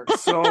logic there.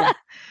 So,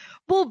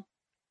 well,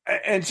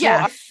 and so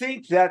I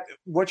think that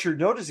what you're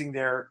noticing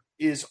there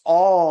is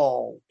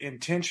all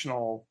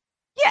intentional.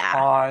 Yeah,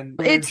 on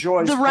it's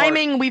Joy's the part.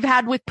 Rhyming we've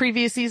had with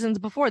previous seasons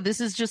before.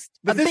 This is just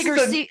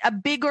a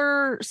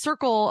bigger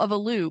circle of a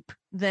loop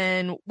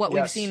than what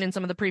we've seen in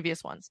some of the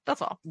previous ones.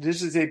 That's all.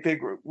 This is a big.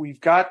 We've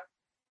got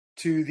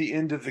to the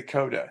end of the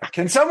coda.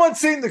 Can someone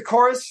sing the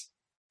chorus?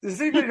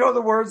 Does anybody know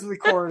the words of the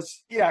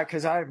chorus? Yeah,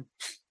 because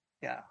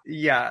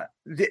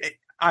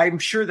I'm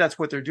sure that's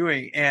what they're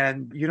doing.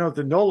 And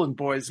the Nolan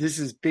boys, this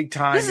is big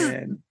time.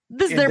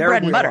 This is their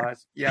bread and butter.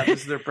 Yeah, this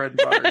is their bread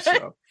and butter.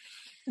 So.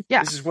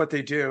 Yeah. This is what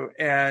they do.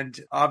 And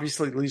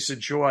obviously Lisa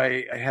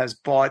Joy has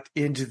bought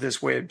into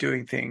this way of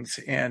doing things.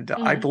 And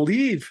I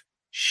believe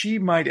she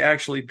might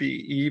actually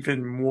be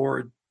even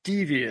more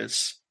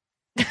devious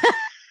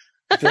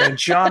than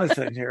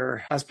Jonathan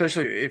here,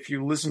 especially if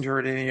you listen to her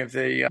at any of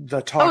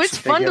the talks. Oh, it's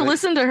fun to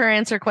listen to her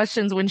answer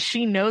questions when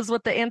she knows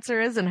what the answer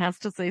is and has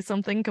to say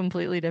something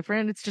completely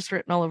different. It's just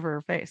written all over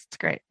her face. It's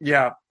great.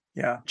 Yeah.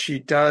 Yeah. She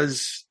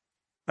does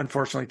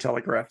unfortunately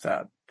telegraph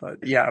that.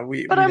 But yeah,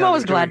 But I'm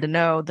always glad to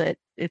know that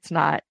it's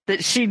not,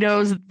 that she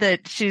knows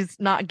that she's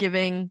not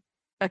giving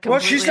a completely Well,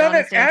 she's not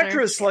an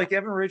actress answer. like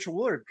Evan Rachel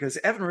Woolard, because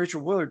Evan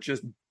Rachel Woolard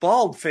just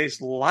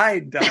bald-faced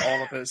lied to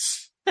all of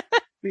us.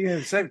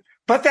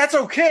 But that's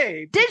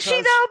okay. Did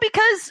she though?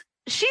 Because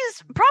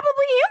she's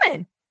probably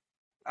human.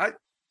 I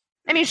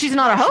mean, she's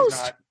not a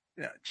host.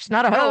 She's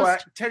not a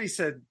host. Teddy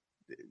said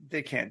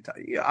they can't.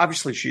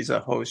 Obviously, she's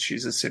a host.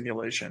 She's a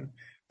simulation.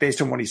 Based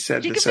on what he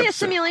said. She could be a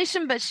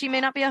simulation, but she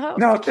may not be a host.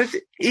 No,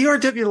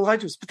 ERW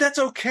lied to us, but that's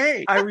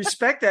okay. I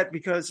respect that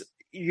because,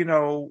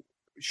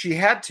 she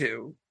had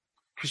to,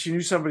 because she knew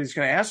somebody's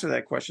going to ask her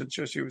that question.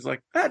 So she was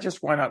like,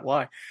 just why not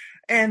lie?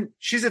 And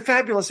she's a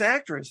fabulous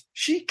actress.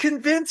 She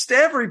convinced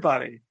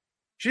everybody.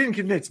 She didn't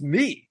convince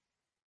me.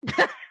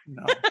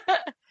 No.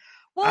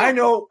 Well, I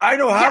know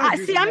how to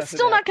do see, I'm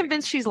still not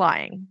convinced she's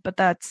lying, but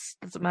that's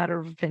a matter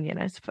of opinion,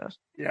 I suppose.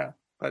 Yeah.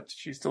 But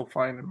she's still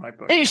fine in my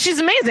book. She's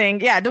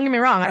amazing. Yeah, don't get me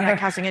wrong. I'm not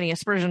casting any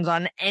aspersions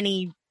on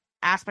any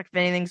aspect of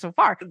anything so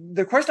far.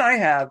 The question I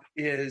have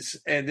is,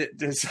 and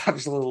this is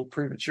obviously a little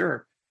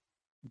premature,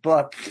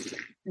 but,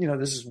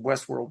 this is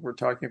Westworld we're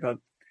talking about.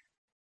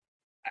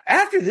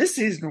 After this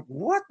season,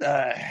 what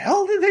the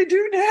hell did they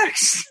do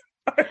next?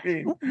 I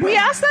mean, we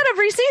ask that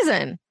every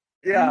season.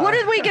 Yeah. What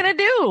are we going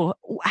to do?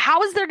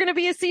 How is there going to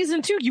be a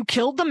season 2? You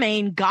killed the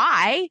main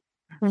guy.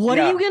 What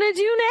are you going to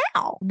do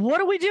now? What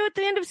do we do at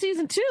the end of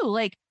season 2?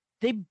 Like,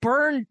 they've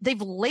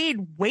laid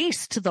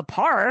waste to the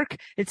park.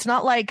 It's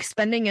not like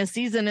spending a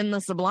season in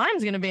the Sublime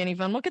is going to be any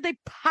fun. What could they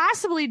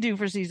possibly do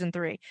for season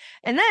 3?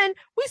 And then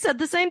we said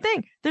the same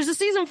thing. There's a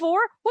season 4.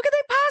 What could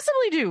they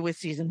possibly do with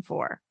season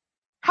 4?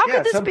 How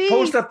could this be?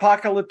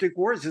 Post-apocalyptic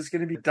wars is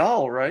going to be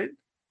dull, right?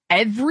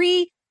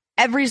 Every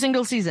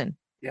single season.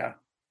 Yeah.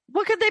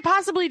 What could they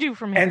possibly do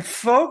from here? And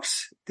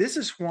folks, this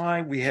is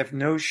why we have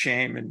no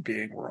shame in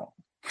being wrong.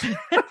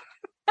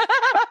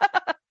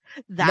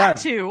 None.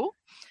 Too.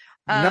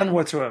 None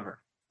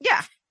whatsoever.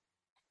 Yeah.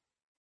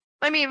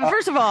 I mean,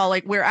 first of all,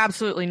 we're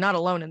absolutely not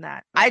alone in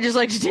that. I just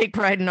like to take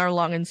pride in our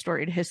long and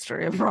storied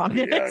history of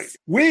wrongness. Yeah.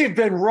 We've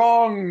been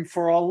wrong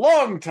for a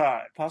long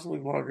time, possibly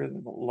longer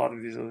than a lot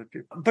of these other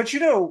people. But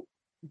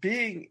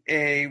being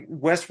a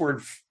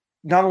Westworld,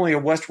 not only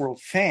a Westworld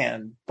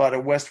fan, but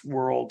a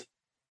Westworld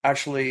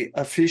actually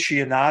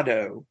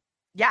aficionado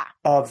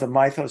of the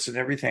mythos and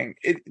everything,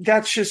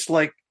 that's just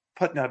like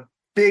putting a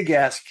big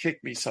ass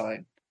kick me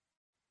sign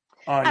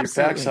on your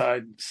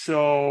backside.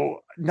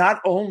 So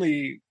not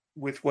only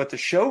with what the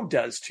show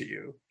does to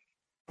you,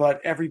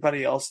 but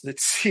everybody else that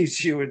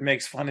sees you and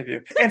makes fun of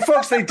you. And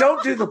folks, they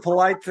don't do the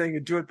polite thing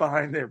and do it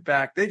behind their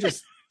back. They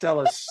just tell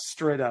us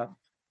straight up.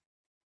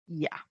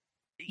 Yeah.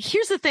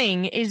 Here's the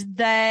thing is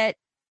that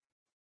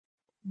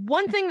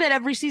one thing that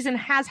every season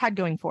has had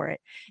going for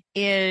it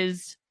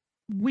is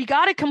we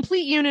got a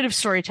complete unit of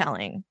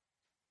storytelling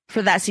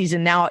for that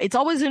season. Now, it's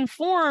always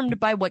informed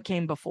by what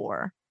came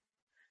before.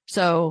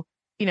 So,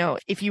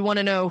 if you want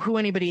to know who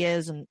anybody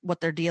is and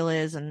what their deal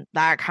is and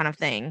that kind of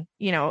thing,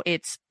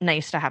 it's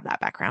nice to have that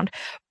background.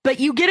 But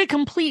you get a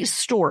complete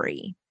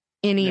story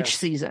in each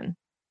season.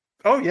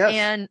 Oh,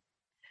 yes.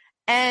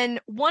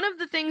 And one of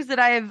the things that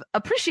I've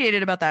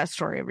appreciated about that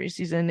story every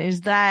season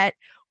is that,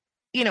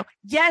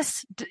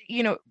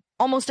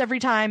 almost every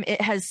time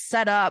it has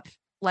set up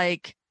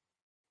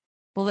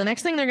well, the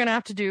next thing they're going to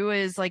have to do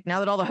is now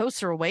that all the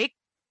hosts are awake,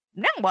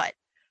 now what?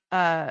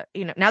 Now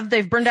that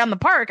they've burned down the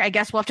park, I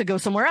guess we'll have to go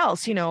somewhere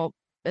else.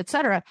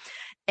 etc.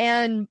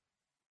 And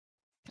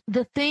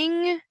the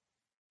thing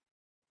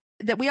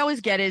that we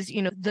always get is,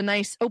 the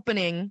nice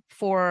opening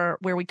for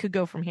where we could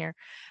go from here.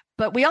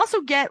 But we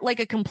also get like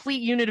a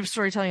complete unit of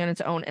storytelling on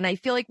its own. And I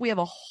feel like we have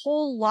a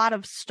whole lot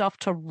of stuff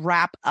to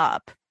wrap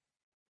up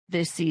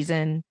this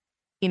season,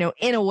 in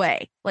a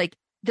way. Like,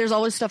 there's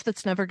always stuff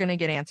that's never going to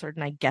get answered.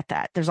 And I get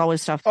that. There's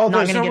always stuff not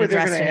going to get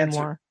addressed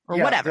anymore. Or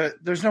whatever.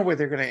 There's no way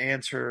they're going to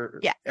answer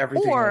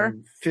everything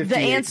in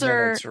 58 minutes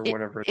or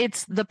whatever.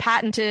 It's the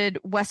patented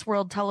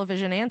Westworld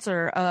television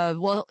answer of,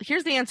 well,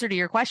 here's the answer to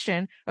your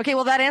question. Okay,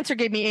 well, that answer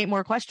gave me 8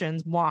 more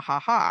questions.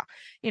 Mwahaha.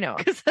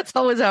 Because that's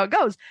always how it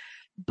goes.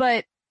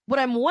 But what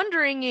I'm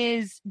wondering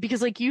is,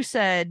 because like you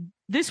said,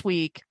 this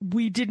week,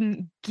 we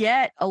didn't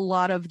get a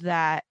lot of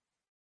that.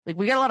 Like,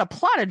 we got a lot of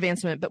plot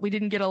advancement, but we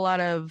didn't get a lot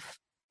of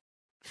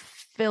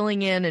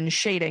filling in and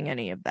shading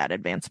any of that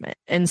advancement.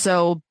 And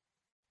so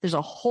there's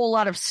a whole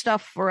lot of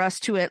stuff for us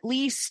to at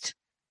least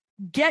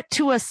get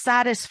to a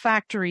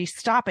satisfactory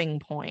stopping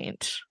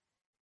point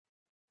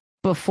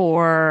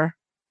before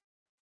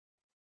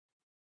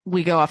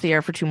we go off the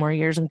air for 2 more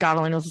years. And God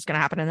only knows what's going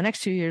to happen in the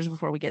next 2 years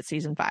before we get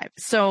season 5.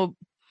 So,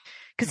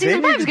 because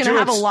season 5 is going to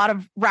have a lot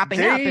of wrapping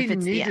up if it's the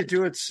end. They need to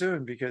do it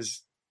soon,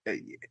 because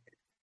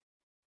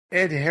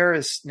Ed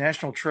Harris,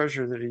 national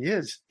treasure that he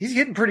is, he's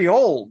getting pretty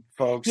old,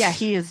 folks. Yeah,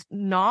 he is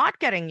not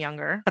getting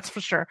younger. That's for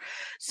sure.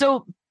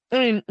 So, I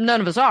mean,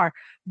 none of us are.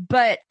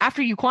 But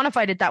after you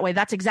quantified it that way,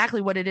 that's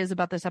exactly what it is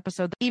about this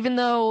episode. Even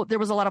though there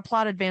was a lot of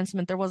plot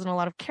advancement, there wasn't a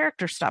lot of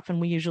character stuff, and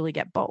we usually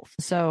get both.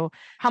 So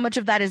how much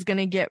of that is going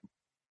to get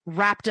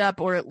wrapped up,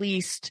 or at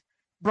least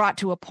brought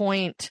to a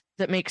point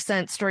that makes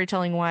sense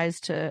storytelling wise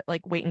to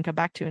like wait and come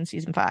back to in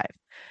season 5?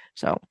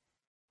 So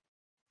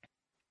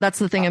that's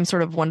the thing I'm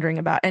sort of wondering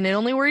about. And it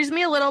only worries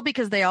me a little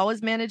because they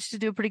always manage to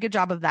do a pretty good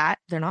job of that.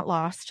 They're not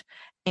lost.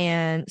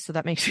 And so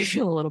that makes me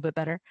feel a little bit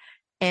better.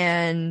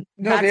 And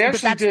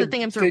that's the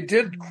thing I'm sort of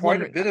did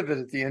quite a bit of it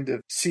at the end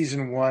of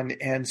season 1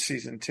 and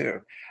season 2.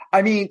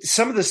 I mean,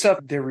 some of the stuff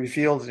they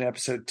revealed in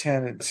episode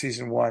 10 in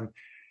season 1,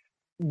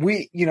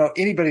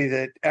 anybody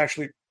that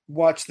actually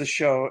watched the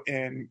show,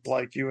 and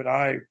like you and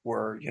I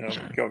were,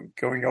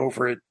 going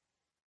over it,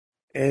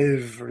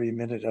 every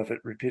minute of it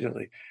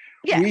repeatedly.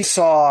 Yeah. We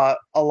saw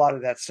a lot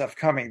of that stuff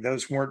coming.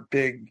 Those weren't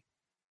big,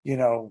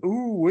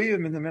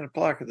 William and the Men in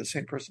Black are the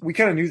same person. We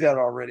kind of knew that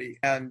already.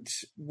 And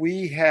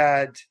we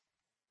had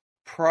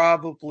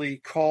probably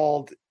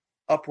called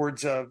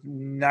upwards of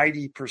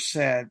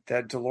 90%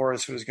 that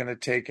Dolores was going to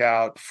take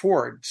out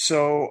Ford.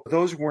 So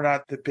those were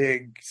not the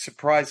big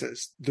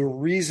surprises. The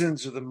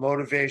reasons or the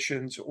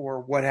motivations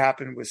or what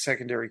happened with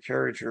secondary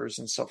characters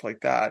and stuff like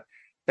that,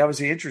 that was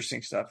the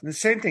interesting stuff. And the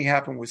same thing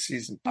happened with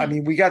season. I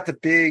mean, we got the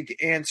big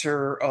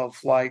answer of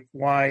like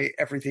why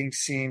everything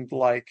seemed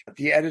like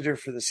the editor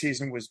for the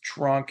season was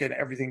drunk and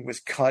everything was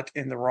cut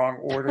in the wrong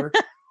order.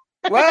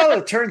 Well,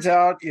 it turns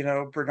out,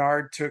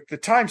 Bernard took the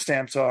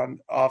timestamps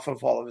off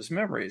of all of his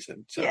memories.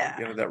 And so,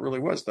 that really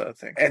was the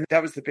thing. And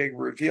that was the big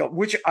reveal,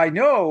 which I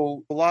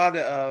know a lot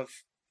of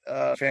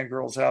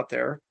fangirls out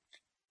there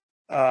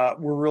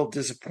were real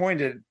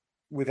disappointed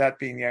with that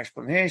being the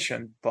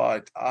explanation.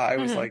 But I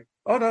was like,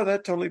 oh, no,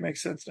 that totally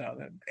makes sense now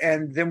then.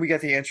 And then we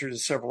got the answer to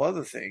several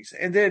other things.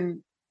 And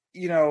then,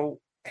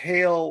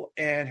 Hale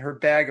and her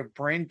bag of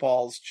brain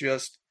balls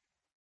just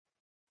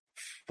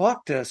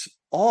fucked us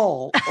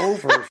all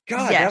over.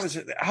 God, yes. That was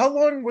it. How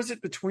long was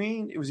it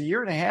between? It was a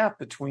year and a half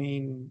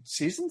between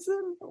seasons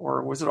then?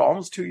 Or was it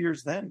almost 2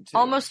 years then? Too?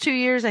 Almost 2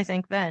 years, I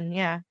think, then.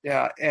 Yeah.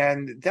 Yeah.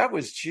 And that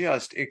was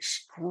just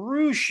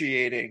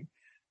excruciating.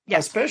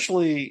 Yes.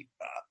 Especially,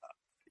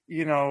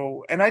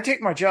 and I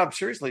take my job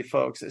seriously,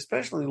 folks,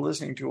 especially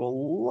listening to a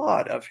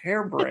lot of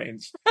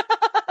harebrains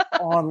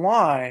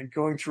online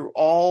going through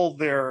all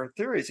their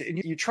theories.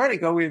 And you try to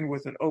go in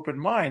with an open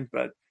mind,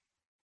 but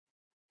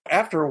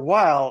after a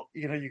while,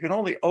 you can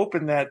only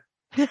open that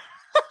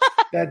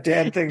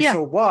damn thing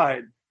so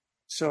wide.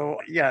 So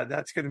yeah,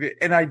 that's going to be,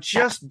 and I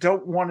just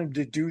don't want him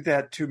to do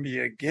that to me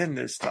again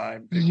this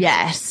time.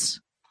 Yes.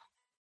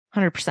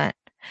 100%.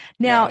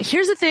 Now,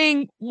 here's the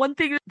thing. One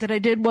thing I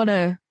did want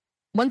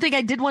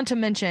to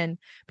mention,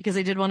 because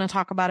I did want to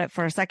talk about it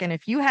for a second,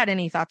 if you had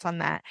any thoughts on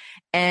that.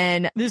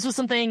 And this was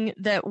something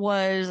that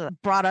was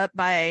brought up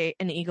by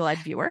an eagle-eyed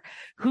viewer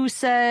who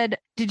said,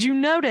 did you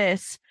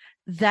notice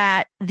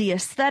that the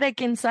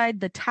aesthetic inside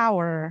the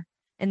tower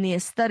and the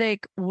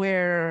aesthetic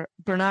where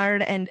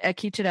Bernard and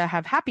Akichida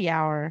have happy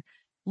hour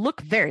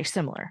look very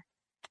similar?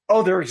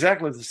 Oh, they're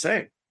exactly the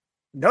same.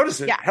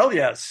 Notice it? Yeah. Hell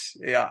yes.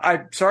 Yeah.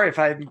 I'm sorry if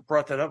I haven't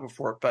brought that up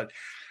before, but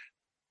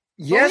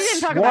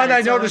yes, I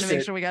noticed it.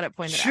 Make sure we got it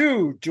pointed out.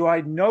 2, do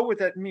I know what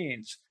that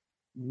means?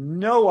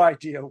 No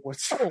idea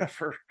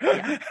whatsoever. Oh,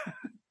 yeah.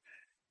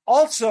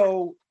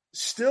 Also,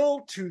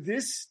 still to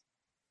this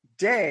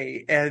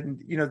day, and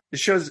the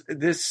show's,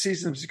 this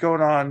season's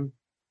going on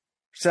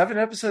 7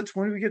 episodes.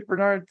 When do we get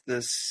Bernard? The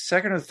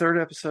 2nd or 3rd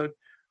episode.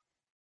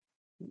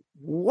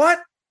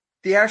 What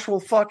the actual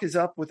fuck is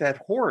up with that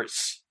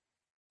horse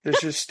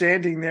that's just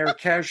standing there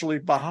casually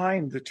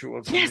behind the two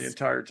of them the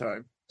entire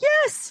time?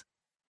 Yes.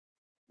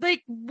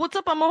 like, what's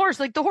up on my horse?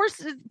 Like, the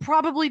horse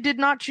probably did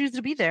not choose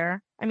to be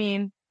there. I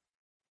mean,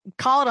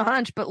 call it a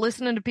hunch, but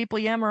listening to people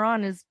yammer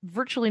on is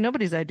virtually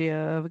nobody's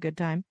idea of a good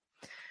time.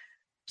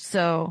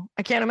 So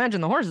I can't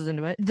imagine the horse is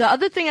into it. The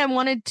other thing I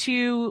wanted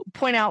to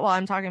point out while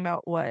I'm talking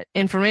about what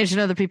information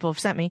other people have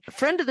sent me, a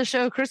friend of the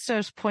show,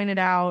 Christos, pointed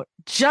out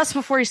just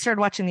before he started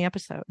watching the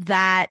episode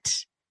that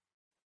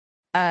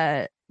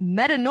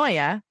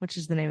metanoia, which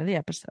is the name of the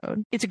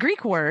episode, it's a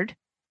Greek word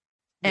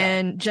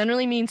and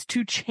generally means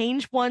to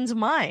change one's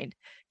mind.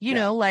 You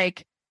know,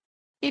 like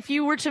if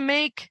you were to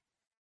make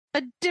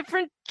a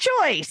different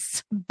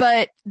choice.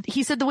 But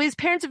he said the way his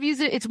parents have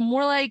used it, it's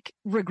more like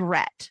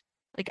regret.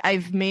 Like,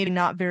 I've made a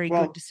not very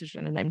good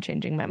decision and I'm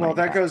changing my mind. Well,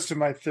 that goes to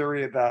my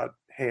theory about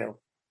Hale.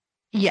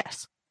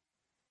 Yes.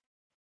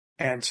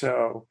 And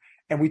so,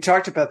 and we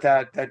talked about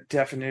that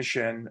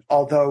definition,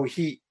 although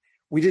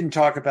we didn't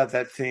talk about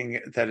that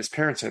thing that his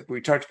parents said.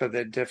 We talked about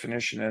that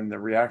definition in the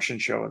reaction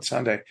show on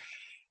Sunday.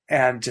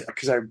 And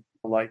because I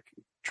like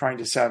trying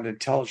to sound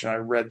intelligent, I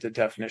read the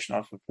definition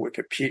off of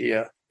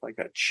Wikipedia like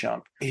a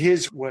chump.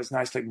 His was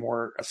nicely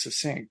more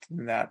succinct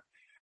than that.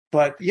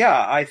 But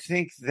yeah, I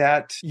think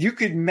that you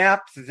could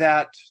map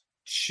that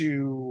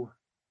to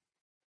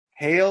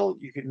Hale,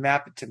 you could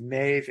map it to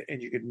Maeve,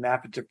 and you could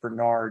map it to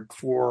Bernard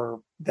for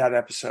that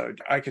episode.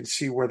 I can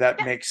see where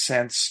that makes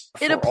sense.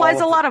 It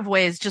applies a lot of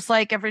ways, just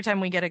like every time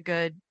we get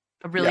a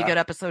really good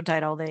episode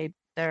title,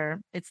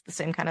 it's the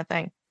same kind of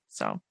thing.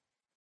 So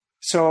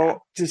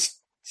just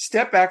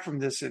step back from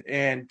this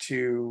and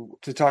to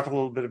talk a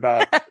little bit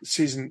about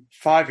season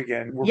 5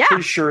 again. We're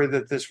pretty sure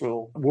that this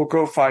will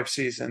go 5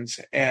 seasons.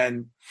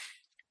 And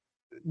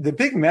the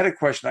big meta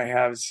question I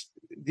have is,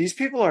 these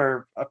people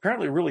are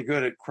apparently really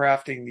good at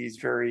crafting these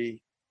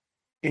very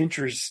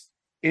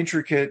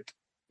intricate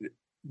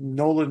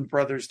Nolan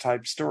Brothers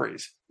type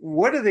stories.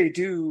 What do they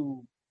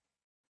do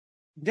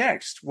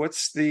next?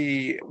 What's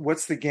the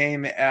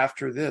game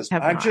after this?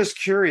 I'm just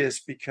curious,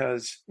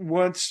 because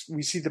once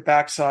we see the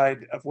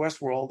backside of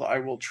Westworld, I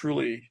will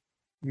truly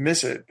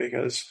miss it,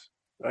 because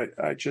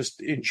I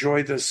just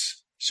enjoy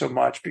this so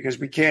much, because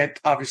we can't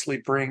obviously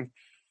bring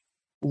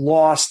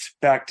Lost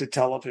back to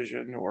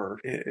television, or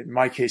in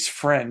my case,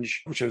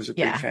 Fringe, which I was a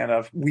big fan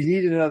of. We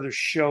need another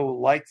show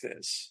like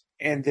this.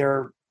 And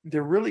there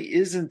really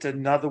isn't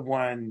another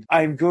one.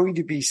 I'm going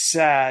to be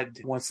sad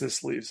once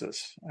this leaves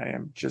us. I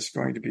am just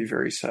going to be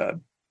very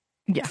sad.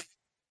 Yeah,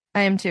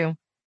 I am too.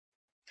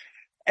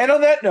 And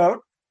on that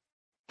note,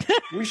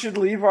 we should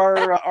leave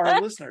our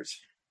listeners.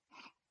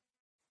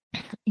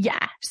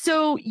 Yeah.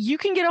 So you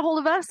can get a hold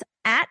of us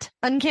at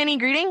Uncanny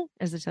Greeting,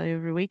 as I tell you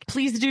every week.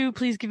 Please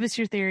give us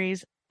your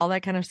theories, all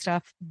that kind of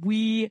stuff.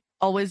 We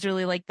always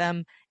really like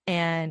them.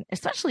 And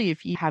especially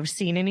if you have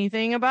seen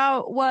anything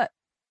about what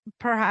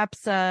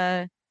perhaps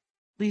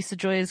Lisa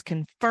Joy is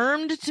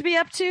confirmed to be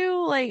up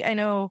to. Like, I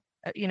know,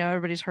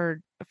 everybody's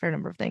heard a fair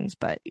number of things,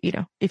 but,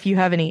 if you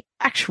have any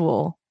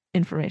actual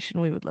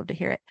information, we would love to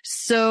hear it.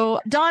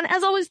 So, Don,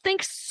 as always,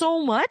 thanks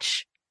so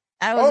much.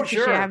 I always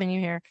appreciate having you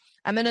here.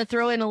 I'm going to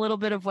throw in a little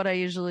bit of what I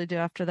usually do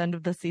after the end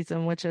of the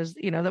season, which is,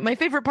 that my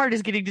favorite part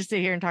is getting to sit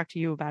here and talk to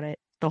you about it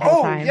the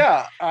whole time. Oh,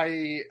 yeah.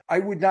 I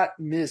would not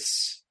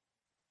miss.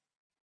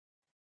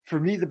 For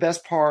me, the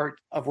best part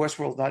of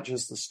Westworld, not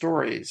just the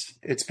stories,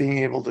 it's being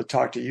able to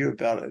talk to you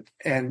about it.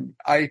 And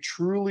I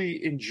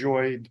truly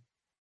enjoyed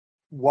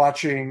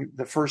watching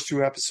the first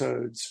 2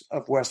 episodes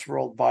of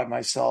Westworld by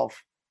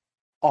myself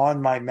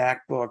on my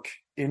MacBook,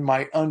 in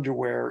my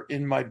underwear,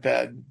 in my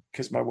bed,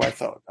 because my wife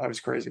thought I was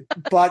crazy.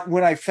 But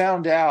when I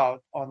found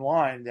out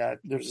online that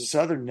there's this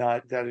other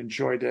nut that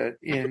enjoyed it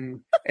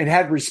and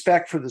had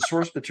respect for the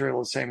source material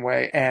the same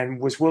way and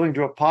was willing to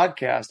do a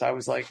podcast, I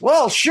was like,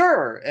 well,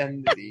 sure.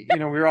 And, we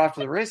were off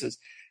to the races.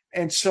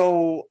 And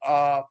so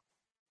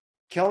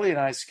Kelly and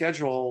I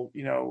schedule,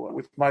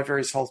 with my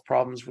various health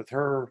problems, with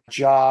her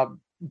job,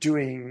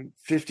 doing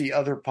 50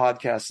 other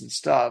podcasts and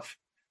stuff,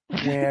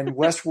 when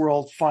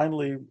Westworld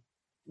finally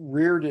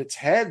reared its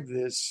head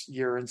this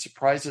year and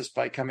surprised us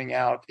by coming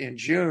out in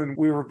June,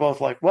 we were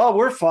both like, well,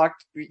 we're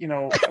fucked. We're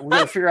going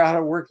to figure out how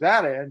to work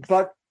that in.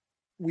 But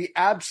we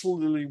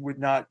absolutely would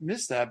not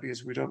miss that,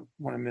 because we don't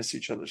want to miss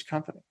each other's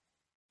company.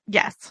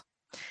 Yes,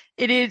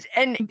 it is.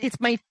 And it's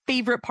my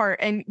favorite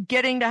part. And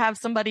getting to have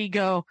somebody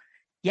go,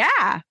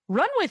 yeah,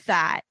 run with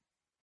that.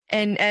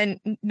 And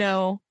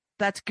no,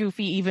 that's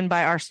goofy even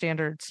by our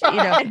standards,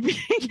 and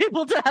being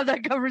able to have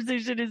that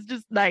conversation is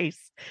just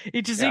nice.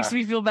 It just makes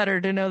me feel better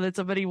to know that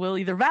somebody will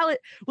either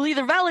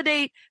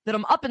validate that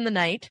I'm up in the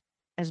night,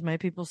 as my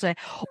people say,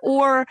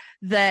 or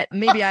that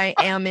maybe I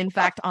am in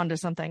fact onto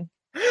something.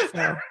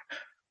 So.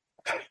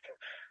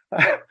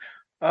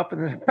 Up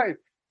in the night.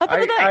 Up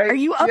in the night. Are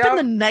you up in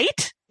the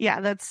night?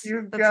 Yeah, that's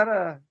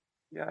gotta.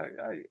 Yeah,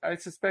 I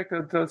suspect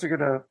that those are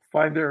gonna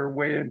find their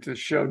way into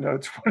show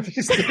notes one of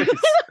these days.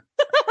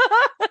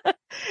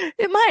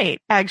 It might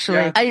actually.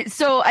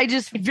 Yeah. I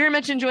just very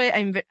much enjoy.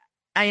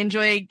 I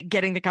enjoy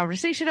getting the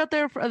conversation out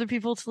there for other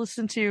people to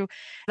listen to.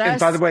 And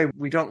by the way,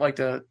 we don't like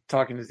to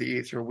talk into the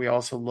ether. We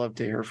also love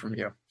to hear from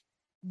you.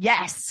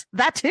 Yes,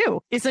 that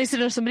too. It's nice to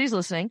know somebody's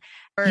listening.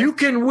 You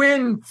can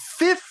win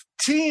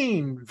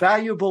 15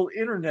 valuable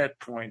internet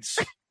points.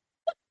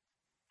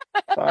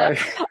 I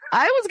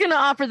was going to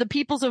offer the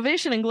People's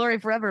Ovation and Glory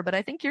Forever, but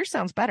I think yours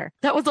sounds better.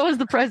 That was always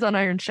the prize on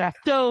Iron Chef.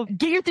 So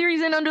get your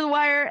theories in under the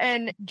wire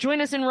and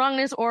join us in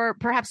wrongness, or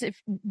perhaps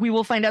if we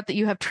will find out that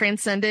you have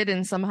transcended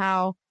and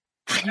somehow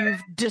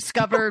you've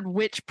discovered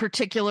which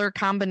particular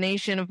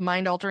combination of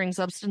mind-altering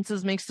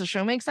substances makes the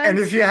show make sense. And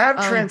if you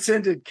have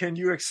transcended, can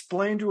you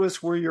explain to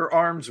us where your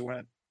arms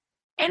went?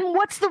 And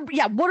what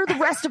are the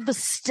rest of the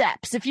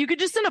steps? If you could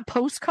just send a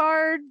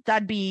postcard,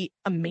 that'd be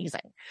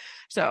amazing.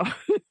 So,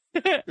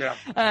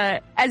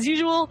 as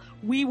usual,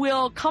 we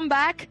will come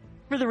back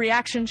for the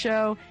reaction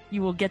show.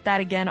 You will get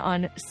that again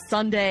on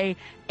Sunday.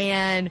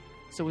 And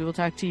so we will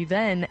talk to you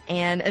then.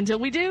 And until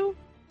we do,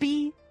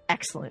 be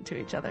excellent to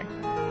each other.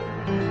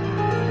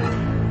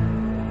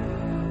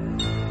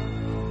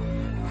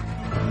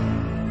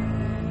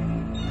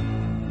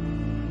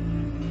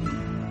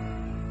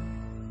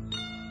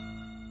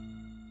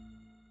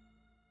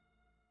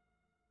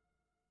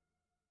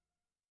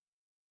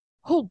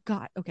 Oh,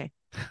 God. Okay.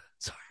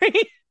 Sorry.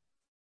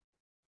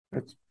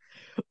 We'll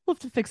have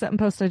to fix that in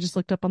post. I just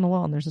looked up on the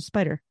wall and there's a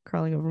spider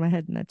crawling over my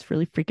head and that's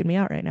really freaking me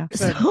out right now.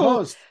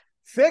 Post.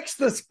 Fix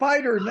the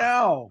spider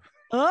now.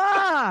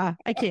 I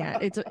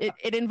can't.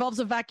 It involves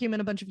a vacuum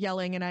and a bunch of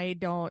yelling and I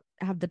don't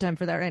have the time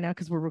for that right now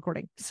because we're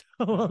recording. So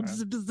I'll just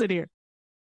have to sit here.